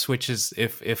imports, which is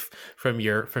if from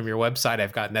your website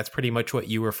I've gotten, that's pretty much what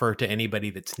you refer to anybody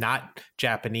that's not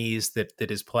Japanese that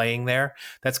is playing there.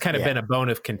 That's kind of been a bone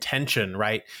of contention,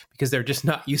 right? Because they're just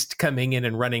not used to coming in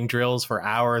and running drills for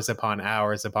hours upon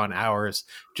hours upon hours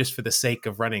just for the sake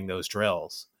of running those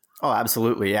drills. Oh,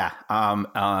 absolutely, yeah.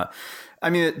 I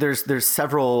mean, there's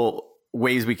several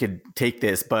ways we could take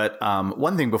this, but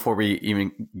one thing before we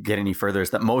even get any further is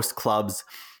that most clubs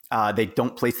they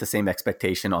don't place the same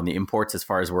expectation on the imports as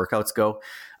far as workouts go.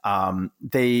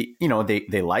 They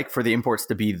like for the imports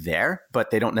to be there,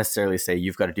 but they don't necessarily say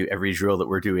you've got to do every drill that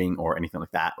we're doing or anything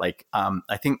like that. Like,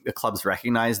 I think the clubs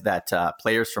recognize that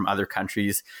players from other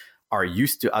countries are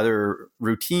used to other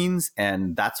routines,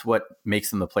 and that's what makes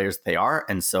them the players that they are.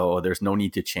 And so there's no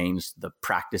need to change the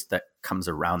practice that comes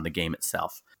around the game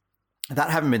itself. That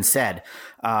having been said,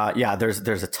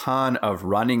 there's a ton of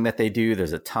running that they do.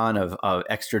 There's a ton of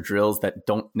extra drills that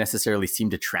don't necessarily seem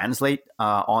to translate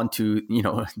onto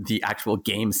the actual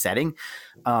game setting.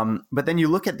 But then you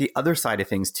look at the other side of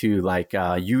things too, like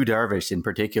Yu Darvish in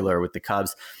particular with the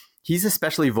Cubs. He's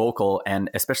especially vocal, and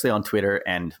especially on Twitter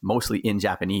and mostly in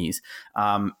Japanese,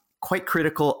 quite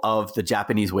critical of the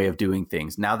Japanese way of doing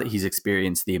things. Now that he's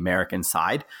experienced the American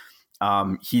side,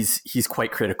 he's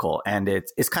quite critical, and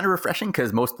it's kind of refreshing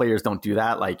because most players don't do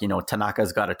that. Like,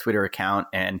 Tanaka's got a Twitter account,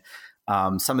 and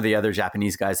some of the other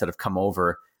Japanese guys that have come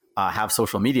over have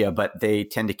social media, but they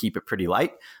tend to keep it pretty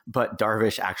light. But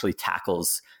Darvish actually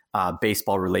tackles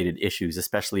baseball related issues,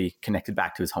 especially connected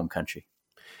back to his home country.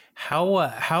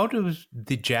 How do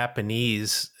the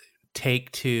Japanese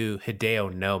take to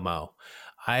Hideo Nomo?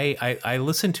 I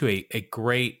listened to a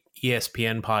great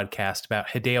ESPN podcast about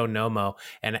Hideo Nomo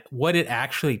and what it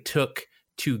actually took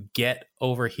to get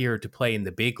over here to play in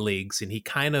the big leagues. And he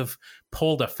kind of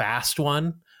pulled a fast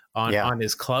one on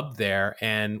his club there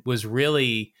and was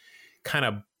really kind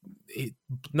of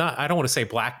I don't want to say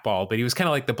blackballed, but he was kind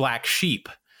of like the black sheep.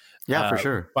 Yeah, for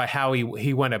sure. By how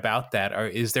he went about that.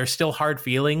 Is there still hard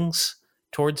feelings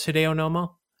towards Hideo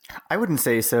Nomo? I wouldn't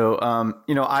say so.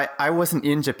 I wasn't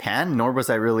in Japan, nor was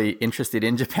I really interested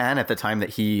in Japan at the time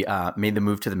that he made the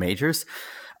move to the majors.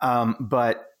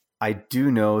 But I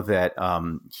do know that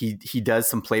he does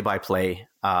some play-by-play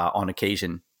on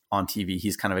occasion on TV.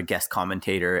 He's kind of a guest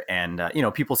commentator, and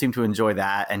people seem to enjoy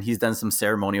that. And he's done some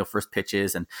ceremonial first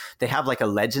pitches, and they have like a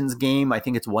Legends game. I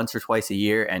think it's once or twice a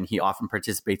year, and he often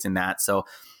participates in that. So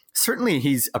certainly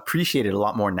he's appreciated a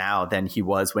lot more now than he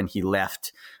was when he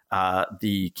left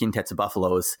the Kintetsu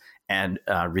Buffaloes and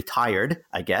retired,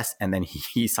 I guess, and then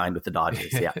he signed with the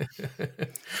Dodgers. Yeah.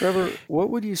 Trevor, what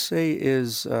would you say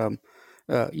is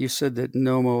you said that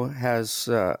Nomo has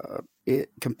it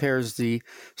compares the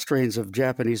strains of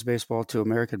Japanese baseball to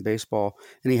American baseball,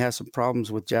 and he has some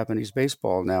problems with Japanese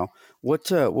baseball now. What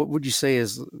would you say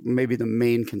is maybe the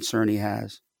main concern he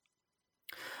has?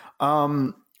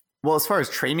 Well, as far as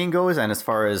training goes, and as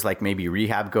far as like maybe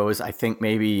rehab goes, I think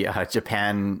maybe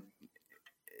Japan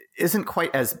isn't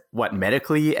quite as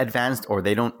medically advanced, or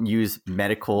they don't use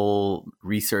medical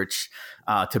research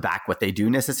to back what they do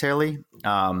necessarily.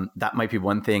 That might be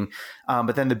one thing.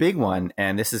 But then the big one,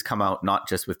 and this has come out not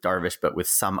just with Darvish, but with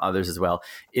some others as well,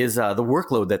 is the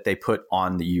workload that they put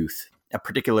on the youth,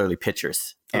 particularly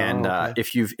pitchers. And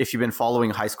if you've been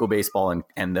following high school baseball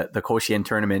and the Koshien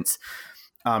tournaments,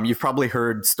 you've probably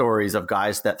heard stories of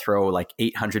guys that throw like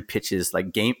 800 pitches,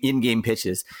 like in-game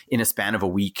pitches in a span of a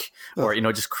week, or,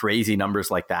 just crazy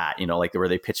numbers like that, like where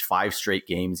they pitch 5 straight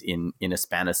games in a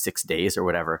span of 6 days or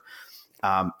whatever.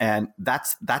 And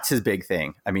that's his big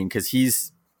thing. I mean, because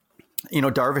he's,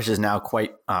 Darvish is now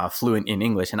quite fluent in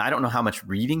English, and I don't know how much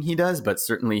reading he does, but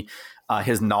certainly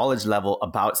his knowledge level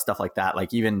about stuff like that,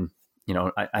 like even,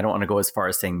 I don't want to go as far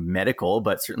as saying medical,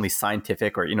 but certainly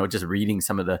scientific, or, just reading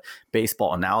some of the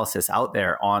baseball analysis out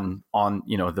there on,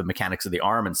 the mechanics of the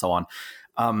arm and so on.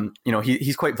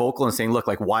 He's quite vocal in saying, look,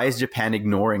 like, why is Japan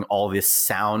ignoring all this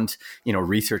sound,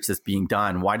 research that's being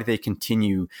done? Why do they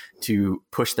continue to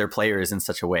push their players in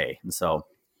such a way? And so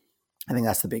I think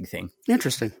that's the big thing.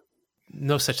 Interesting.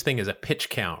 No such thing as a pitch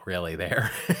count, really,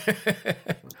 there.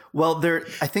 Well,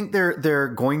 I think they're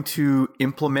going to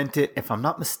implement it. If I'm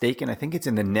not mistaken, I think it's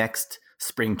in the next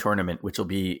spring tournament, which will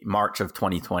be March of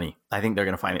 2020. I think they're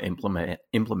going to finally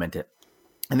implement it.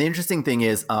 And the interesting thing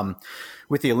is,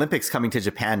 with the Olympics coming to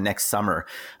Japan next summer,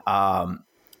 I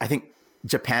think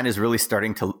Japan is really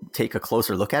starting to take a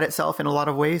closer look at itself in a lot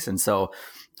of ways. And so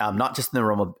not just in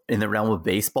the realm of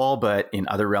baseball, but in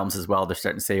other realms as well, they're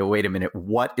starting to say, oh, wait a minute,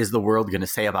 what is the world going to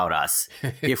say about us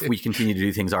if we continue to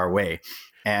do things our way?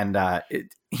 And,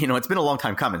 it's been a long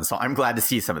time coming. So I'm glad to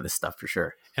see some of this stuff for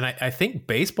sure. And I think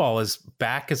baseball is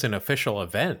back as an official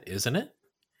event, isn't it?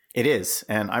 It is.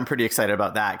 And I'm pretty excited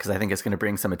about that because I think it's going to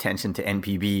bring some attention to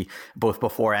NPB both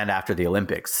before and after the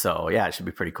Olympics. So yeah, it should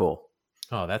be pretty cool.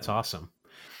 Oh, that's awesome.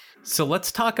 So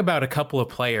let's talk about a couple of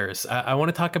players. I want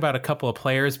to talk about a couple of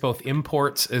players, both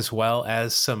imports as well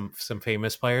as some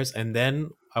famous players. And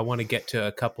then I want to get to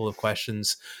a couple of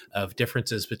questions of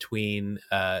differences between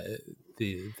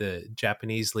the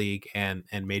Japanese league and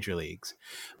major leagues.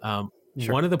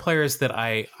 Sure. One of the players that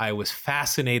I was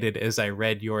fascinated as I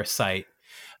read your site,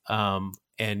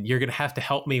 and you're going to have to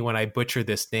help me when I butcher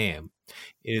this name,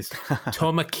 is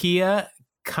Tomoaki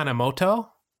Kanemoto.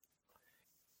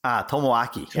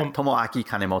 Tomoaki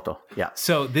Kanemoto. Yeah.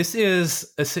 So this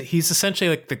is he's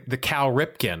essentially like the Cal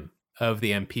Ripken of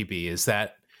the NPB. Is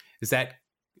that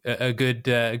a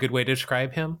good way to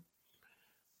describe him?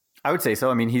 I would say so.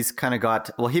 I mean, he's kind of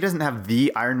got, he doesn't have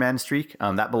the Iron Man streak.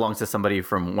 That belongs to somebody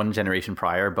from one generation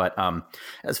prior. But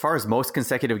as far as most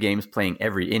consecutive games playing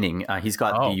every inning, he's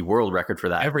got the world record for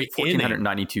that. Every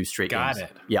 1,492 straight games. Got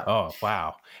it. Yeah. Oh,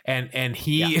 wow. And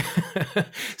he,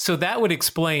 so that would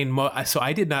explain, so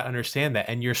I did not understand that.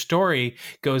 And your story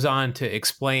goes on to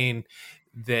explain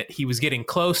that he was getting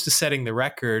close to setting the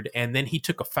record, and then he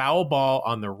took a foul ball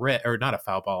on the wrist, or not a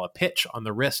foul ball, a pitch on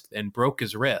the wrist, and broke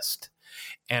his wrist.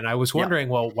 And I was wondering,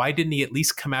 well, why didn't he at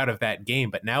least come out of that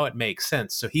game? But now it makes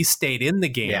sense. So he stayed in the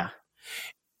game. Yeah,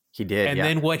 he did. And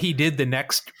then what he did the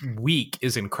next week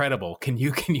is incredible. Can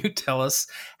you tell us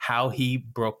how he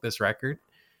broke this record?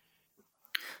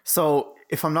 So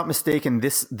if I'm not mistaken,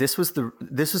 this was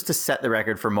to set the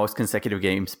record for most consecutive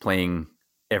games playing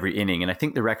every inning. And I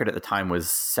think the record at the time was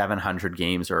 700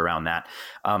 games or around that.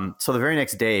 So the very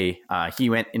next day, he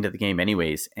went into the game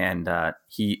anyways, and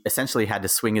he essentially had to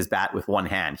swing his bat with one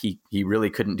hand. He really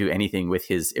couldn't do anything with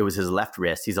it was his left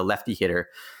wrist. He's a lefty hitter.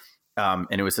 And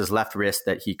it was his left wrist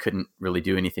that he couldn't really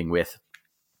do anything with.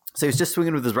 So he was just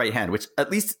swinging with his right hand, which at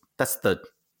least that's the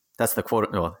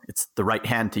quote. Well, it's the right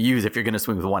hand to use if you're going to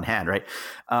swing with one hand, right?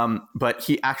 But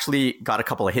he actually got a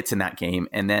couple of hits in that game,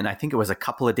 and then I think it was a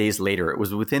couple of days later. It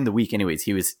was within the week, anyways.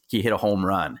 He hit a home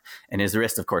run, and his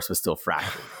wrist, of course, was still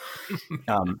fractured.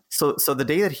 So the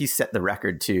day that he set the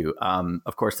record, too,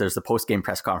 of course, there's the post game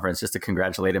press conference just to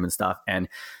congratulate him and stuff, and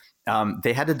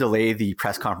they had to delay the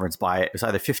press conference by, it was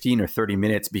either 15 or 30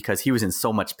 minutes because he was in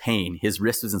so much pain. His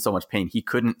wrist was in so much pain he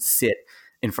couldn't sit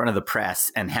in front of the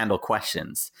press and handle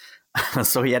questions.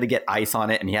 So he had to get ice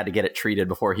on it, and he had to get it treated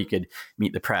before he could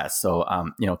meet the press. So,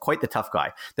 quite the tough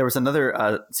guy. There was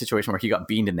another situation where he got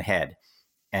beamed in the head,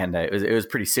 and it was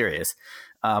pretty serious.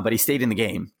 But he stayed in the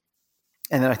game.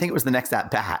 And then I think it was the next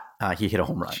at bat, he hit a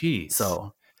home run. Jeez.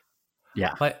 So,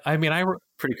 yeah. But I mean,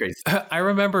 pretty crazy. I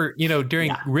remember,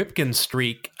 during Ripken's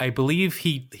streak, I believe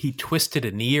he twisted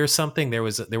a knee or something. There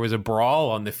was a brawl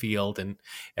on the field, and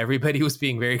everybody was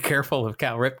being very careful of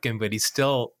Cal Ripken, but he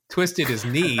still twisted his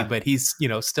knee, but he's,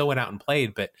 still went out and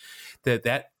played. But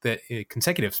that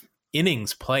consecutive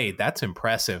innings played, that's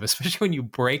impressive, especially when you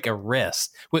break a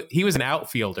wrist. He was an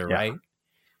outfielder, right?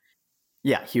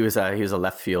 Yeah, he was a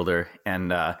left fielder,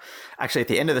 and actually at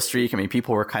the end of the streak, I mean,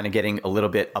 people were kind of getting a little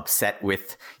bit upset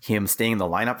with him staying in the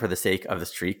lineup for the sake of the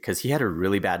streak because he had a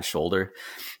really bad shoulder,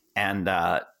 and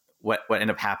what ended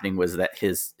up happening was that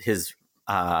his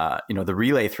the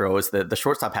relay throws, the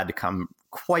shortstop had to come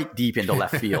quite deep into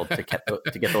left field to get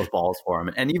those balls for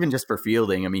him, and even just for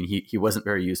fielding, I mean, he wasn't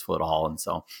very useful at all, and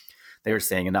so they were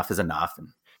saying enough is enough, and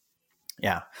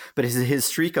yeah, but his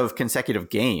streak of consecutive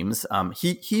games,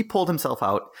 he pulled himself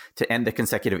out to end the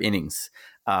consecutive innings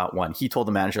one. He told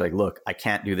the manager, like, look, I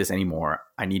can't do this anymore.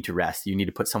 I need to rest. You need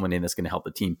to put someone in that's going to help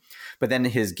the team. But then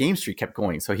his game streak kept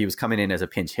going. So he was coming in as a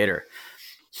pinch hitter.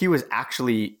 He was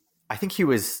actually, I think he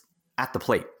was at the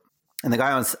plate. And the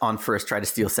guy on first tried to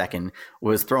steal second,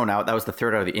 was thrown out. That was the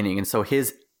third out of the inning. And so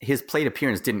his plate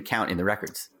appearance didn't count in the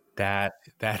records.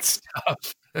 That's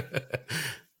tough.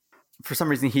 For some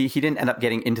reason, he didn't end up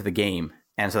getting into the game.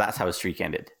 And so that's how his streak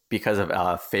ended, because of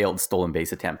a failed stolen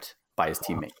base attempt by his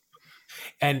teammate.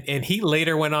 And he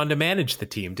later went on to manage the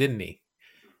team, didn't he?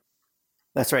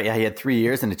 That's right. Yeah, he had 3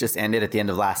 years, and it just ended at the end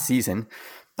of last season.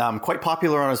 Quite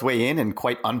popular on his way in and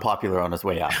quite unpopular on his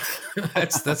way out.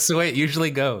 That's the way it usually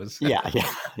goes. Yeah.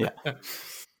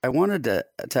 I wanted to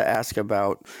ask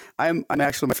about, I'm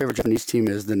actually, my favorite Japanese team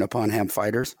is the Nippon Ham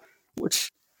Fighters,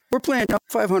 which we're playing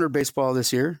 500 baseball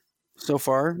this year. So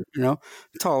far,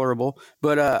 tolerable.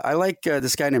 But I like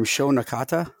this guy named Sho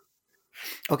Nakata.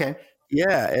 Okay.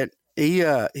 Yeah,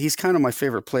 he's kind of my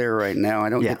favorite player right now. I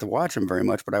don't get to watch him very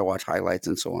much, but I watch highlights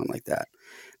and so on like that.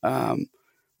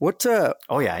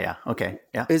 Oh yeah. Okay.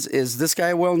 Yeah. Is this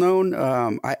guy well known?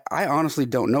 I honestly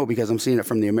don't know because I'm seeing it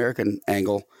from the American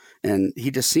angle, and he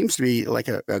just seems to be like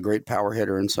a great power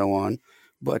hitter and so on.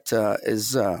 But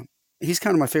he's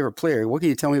kind of my favorite player. What can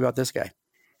you tell me about this guy?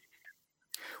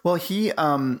 Well, he,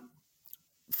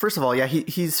 first of all,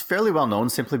 he's fairly well known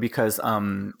simply because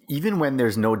even when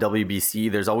there's no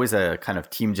WBC, there's always a kind of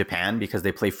Team Japan because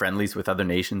they play friendlies with other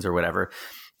nations or whatever.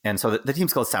 And so the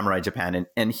team's called Samurai Japan,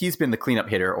 and he's been the cleanup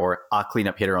hitter or a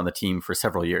cleanup hitter on the team for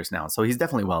several years now. So he's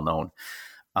definitely well known.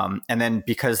 And then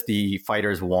because the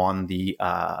Fighters won the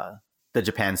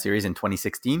Japan series in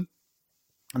 2016,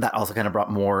 that also kind of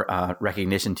brought more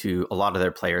recognition to a lot of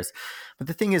their players. But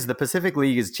the thing is, the Pacific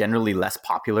League is generally less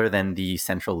popular than the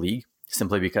Central League,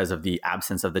 simply because of the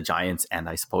absence of the Giants and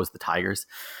I suppose the Tigers.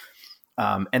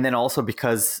 And then also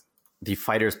because the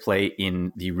Fighters play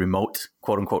in the remote,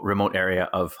 quote unquote, remote area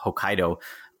of Hokkaido,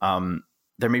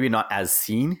 they're maybe not as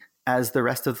seen as the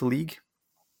rest of the league,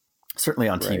 certainly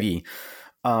on TV.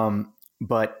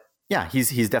 But yeah,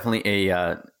 he's definitely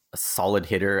a solid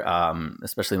hitter,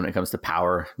 especially when it comes to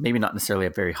power. Maybe not necessarily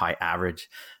a very high average,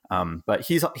 but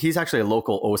he's actually a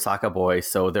local Osaka boy.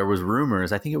 So there was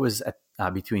rumors, I think it was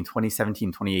between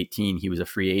 2017 2018, he was a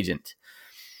free agent.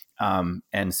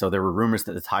 And so there were rumors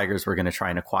that the Tigers were going to try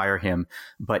and acquire him,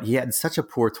 but he had such a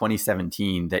poor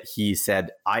 2017 that he said,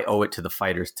 I owe it to the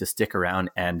Fighters to stick around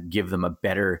and give them a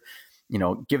better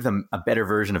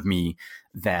version of me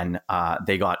than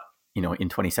they got, in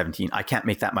 2017. I can't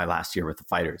make that my last year with the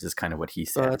Fighters is kind of what he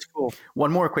said. Oh, that's cool.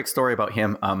 One more quick story about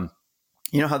him.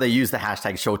 You know how they use the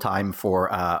hashtag Showtime for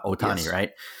Ohtani, yes,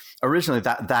 right? Originally,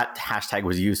 that hashtag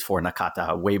was used for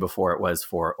Nakata way before it was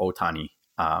for Ohtani,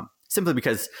 simply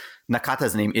because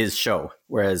Nakata's name is Sho,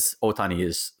 whereas Ohtani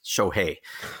is Shohei.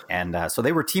 And so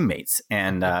they were teammates,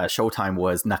 and Showtime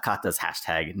was Nakata's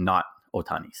hashtag, not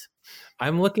Ohtani's.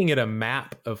 I'm looking at a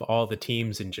map of all the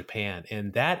teams in Japan,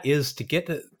 and that is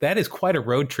quite a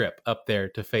road trip up there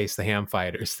to face the Ham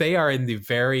Fighters. They are in the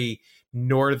very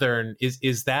northern.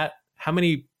 Is that how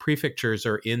many prefectures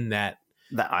are in that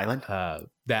island?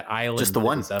 That island, just the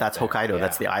one. That's there. Hokkaido. Yeah.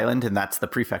 That's the island, and that's the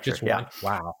prefecture. Just one.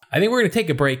 Wow. I think we're going to take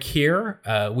a break here.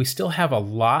 We still have a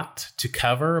lot to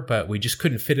cover, but we just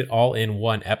couldn't fit it all in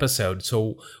one episode.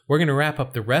 So we're going to wrap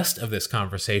up the rest of this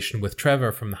conversation with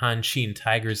Trevor from the Hanshin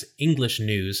Tigers English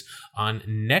News on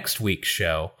next week's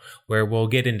show, where we'll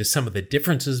get into some of the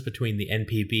differences between the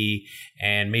NPB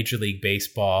and Major League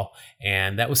Baseball.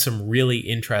 And that was some really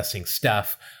interesting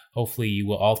stuff. Hopefully you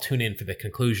will all tune in for the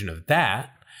conclusion of that.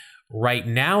 Right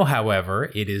now, however,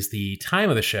 it is the time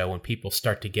of the show when people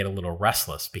start to get a little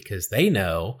restless because they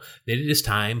know that it is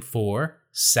time for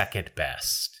Second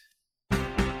Best.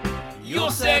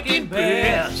 Your second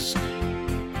best.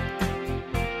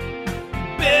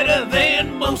 Better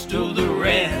than most of the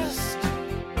rest.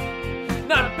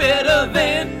 Not better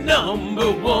than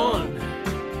number one.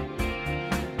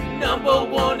 Number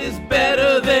one is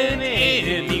better than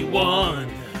anyone.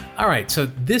 All right, so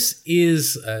this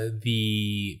is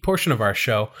the portion of our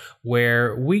show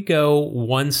where we go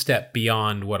one step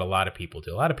beyond what a lot of people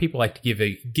do. A lot of people like to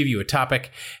give you a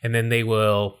topic, and then they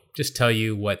will just tell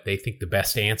you what they think the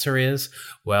best answer is.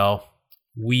 Well,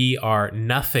 we are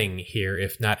nothing here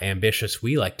if not ambitious.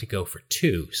 We like to go for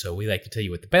two. So we like to tell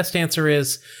you what the best answer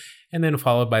is, and then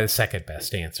followed by the second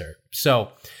best answer.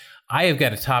 So I have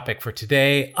got a topic for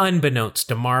today, unbeknownst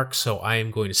to Mark, so I am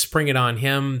going to spring it on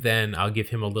him. Then I'll give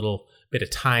him a little bit of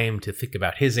time to think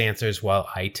about his answers while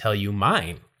I tell you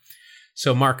mine.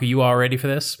 So, Mark, are you all ready for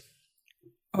this?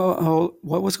 Oh,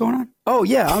 what was going on? Oh,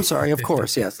 yeah, I'm sorry. Of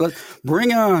course, yes.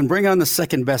 Bring on the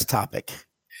second best topic.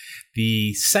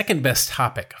 The second best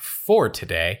topic for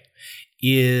today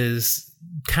is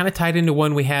kind of tied into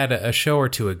one we had a show or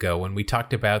two ago when we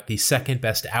talked about the second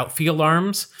best outfield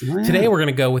arms. Oh, yeah. Today, we're going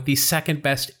to go with the second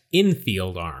best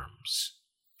infield arms.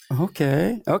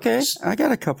 Okay. I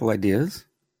got a couple ideas.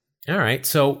 All right.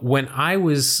 So when I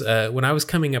was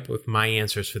coming up with my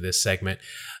answers for this segment,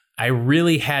 I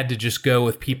really had to just go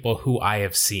with people who I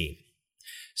have seen.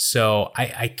 So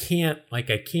I can't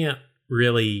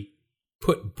really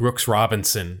put Brooks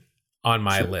Robinson on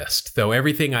my list, though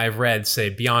everything I've read say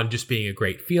beyond just being a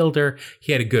great fielder,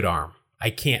 he had a good arm. I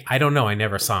don't know. I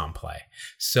never saw him play.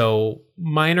 So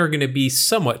mine are going to be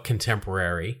somewhat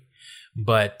contemporary,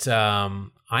 but I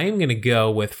am going to go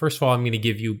with, first of all, I'm going to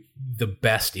give you the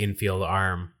best infield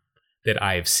arm that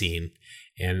I've seen.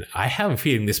 And I have a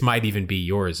feeling this might even be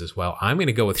yours as well. I'm going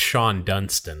to go with Sean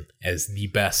Dunston as the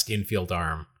best infield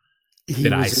arm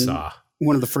that I saw.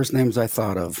 One of the first names I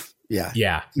thought of. Yeah.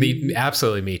 Yeah.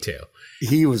 Absolutely. Me too.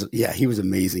 He was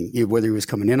amazing. Whether he was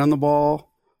coming in on the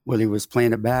ball, whether he was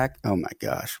playing it back. Oh my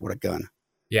gosh, what a gun.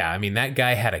 Yeah. I mean, that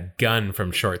guy had a gun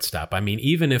from shortstop. I mean,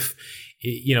 even if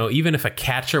a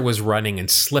catcher was running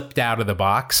and slipped out of the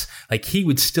box, like he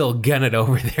would still gun it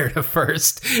over there to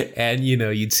first. And,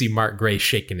 you'd see Mark Gray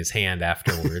shaking his hand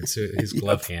afterwards, his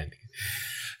glove hand.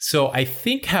 So I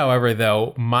think, however,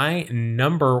 though, my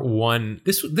number one,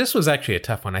 this was actually a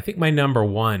tough one. I think my number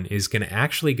one is going to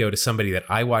actually go to somebody that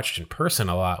I watched in person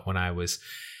a lot when I was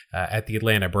at the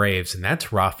Atlanta Braves, and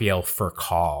that's Rafael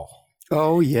Furcal.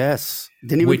 Oh, yes.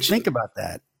 Didn't even think about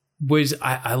that.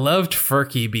 I loved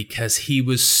Furky because he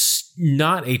was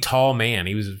not a tall man.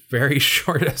 He was very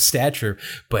short of stature,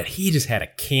 but he just had a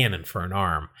cannon for an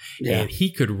arm. Yeah. And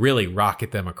he could really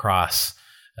rocket them across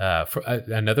for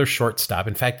another shortstop.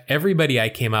 In fact, everybody I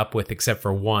came up with except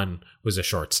for one was a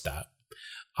shortstop.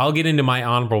 I'll get into my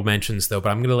honorable mentions, though, but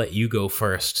I'm going to let you go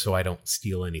first so I don't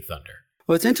steal any thunder.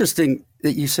 Well, it's interesting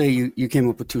that you say you came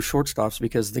up with two shortstops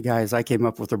because the guys I came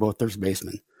up with are both third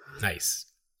basemen. Nice.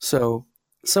 So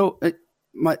the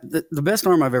best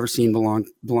arm I've ever seen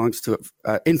belongs to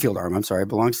infield arm. I'm sorry,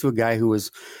 belongs to a guy who was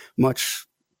much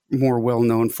more well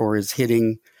known for his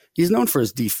hitting. He's known for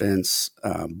his defense,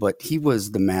 but he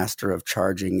was the master of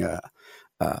charging a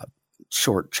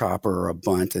short chopper or a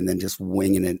bunt and then just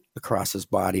winging it across his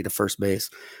body to first base.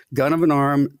 Gun of an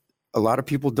arm. A lot of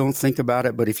people don't think about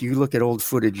it, but if you look at old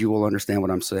footage, you will understand what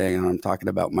I'm saying. And I'm talking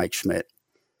about Mike Schmidt.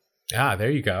 Ah,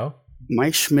 there you go.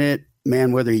 Mike Schmidt,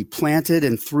 man, whether he planted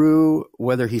and threw,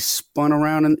 whether he spun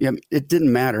around, and it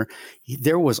didn't matter.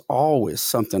 There was always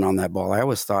something on that ball. I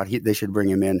always thought they should bring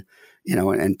him in,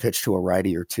 and pitch to a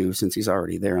righty or two since he's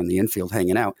already there on the infield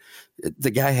hanging out.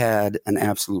 The guy had an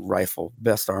absolute rifle.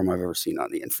 Best arm I've ever seen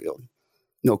on the infield.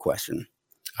 No question.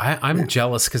 I'm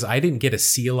jealous because I didn't get to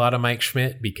see a lot of Mike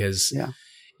Schmidt because,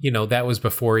 that was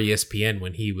before ESPN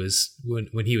when he was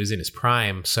in his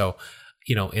prime. So,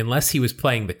 unless he was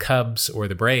playing the Cubs or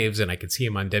the Braves and I could see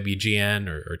him on WGN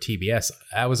or TBS,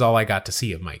 that was all I got to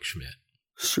see of Mike Schmidt.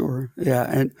 Sure. Yeah.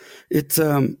 And it's,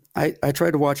 I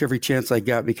tried to watch every chance I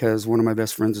got because one of my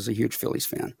best friends is a huge Phillies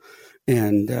fan.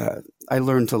 And I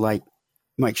learned to like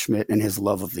Mike Schmidt and his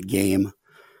love of the game.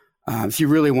 If you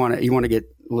really want to get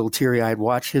a little teary-eyed,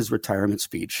 watch his retirement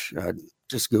speech.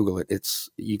 Just Google it.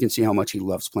 You can see how much he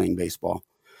loves playing baseball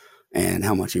and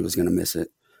how much he was going to miss it.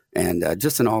 And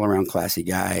just an all-around classy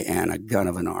guy and a gun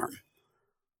of an arm.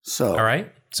 So, all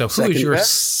right. So who is your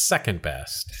second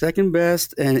best? Second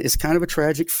best, and it's kind of a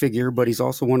tragic figure, but he's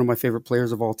also one of my favorite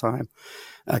players of all time.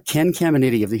 Ken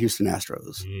Caminiti of the Houston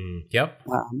Astros. Yep.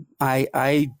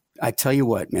 I tell you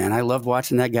what, man, I loved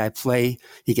watching that guy play.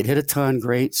 He could hit a ton,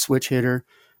 great switch hitter.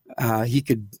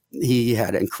 He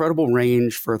had incredible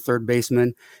range for a third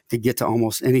baseman, could get to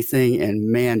almost anything, and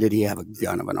man, did he have a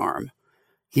gun of an arm.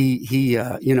 He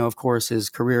of course, his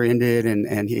career ended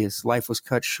and his life was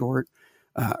cut short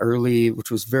early, which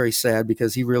was very sad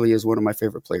because he really is one of my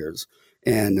favorite players.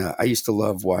 And I used to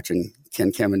love watching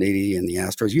Ken Caminiti and the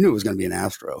Astros. You knew it was going to be an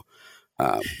Astro.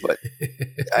 But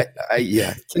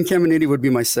yeah, Ken Caminiti would be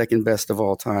my second best of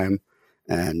all time.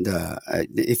 And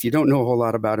if you don't know a whole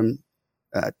lot about him,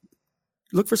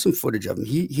 look for some footage of him.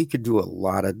 He could do a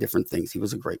lot of different things. He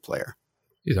was a great player.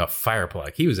 He was a fire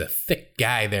plug. He was a thick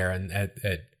guy there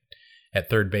at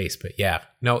third base. But yeah,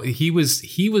 no, he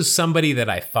was somebody that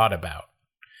I thought about.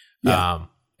 Yeah.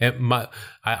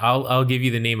 I'll give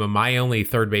you the name of my only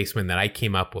third baseman that I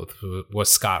came up with was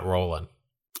Scott Rowland.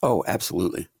 Oh,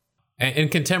 absolutely.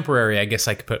 And contemporary, I guess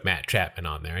I could put Matt Chapman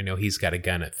on there. I know he's got a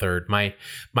gun at third. My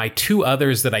two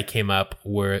others that I came up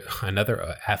were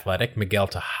another athletic, Miguel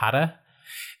Tejada,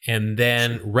 and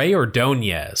then Ray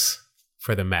Ordonez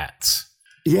for the Mets.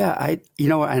 Yeah,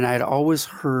 and I'd always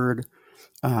heard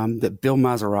that Bill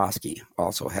Mazeroski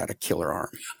also had a killer arm.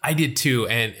 I did too,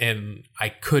 and I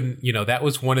couldn't. That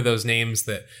was one of those names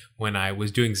that when I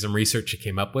was doing some research, I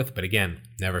came up with, but again,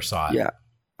 never saw it. Yeah.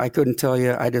 I couldn't tell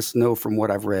you. I just know from what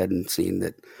I've read and seen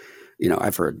that,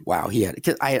 I've heard, wow, he had,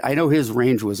 cause I know his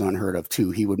range was unheard of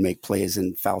too. He would make plays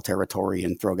in foul territory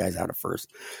and throw guys out at first.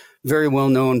 Very well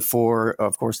known for,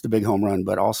 of course, the big home run,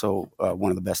 but also one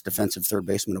of the best defensive third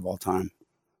basemen of all time.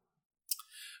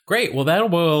 Great. Well, that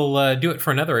will do it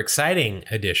for another exciting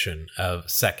edition of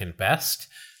Second Best.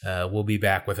 We'll be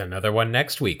back with another one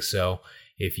next week. So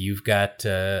if you've got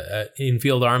an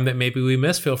infield arm that maybe we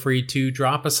missed, feel free to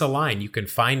drop us a line. You can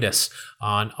find us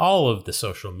on all of the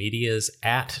social medias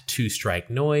at Two Strike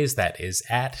Noise. That is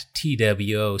at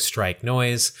TWO Strike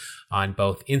Noise on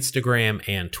both Instagram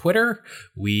and Twitter.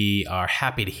 We are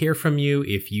happy to hear from you.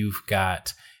 If you've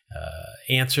got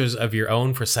answers of your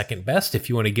own for second best, if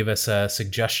you want to give us a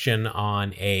suggestion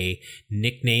on a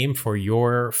nickname for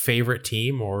your favorite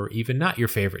team or even not your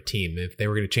favorite team, if they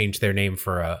were going to change their name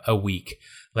for a week,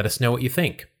 let us know what you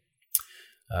think.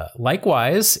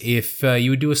 Likewise, if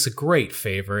you would do us a great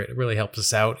favor, it really helps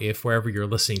us out if wherever you're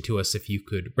listening to us, if you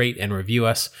could rate and review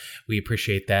us, we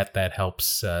appreciate that. That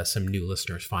helps some new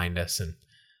listeners find us, and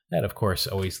that of course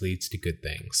always leads to good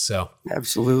things. So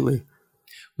absolutely.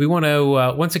 We want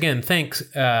to once again thank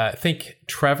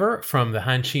Trevor from the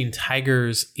Hanshin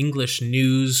Tigers English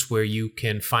News, where you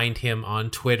can find him on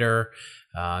Twitter,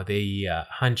 the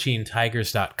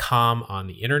HanshinTigers.com on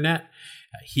the internet.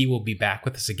 He will be back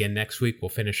with us again next week. We'll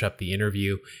finish up the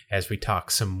interview as we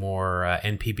talk some more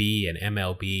NPB and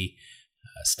MLB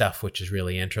stuff, which is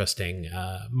really interesting.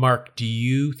 Mark, do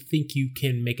you think you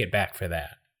can make it back for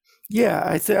that?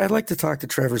 Yeah, I'd like to talk to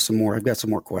Trevor some more. I've got some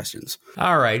more questions.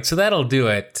 All right, so that'll do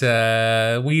it.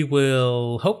 We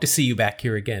will hope to see you back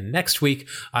here again next week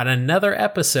on another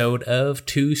episode of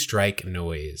Two Strike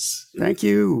Noise. Thank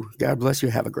you. God bless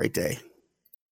you. Have a great day.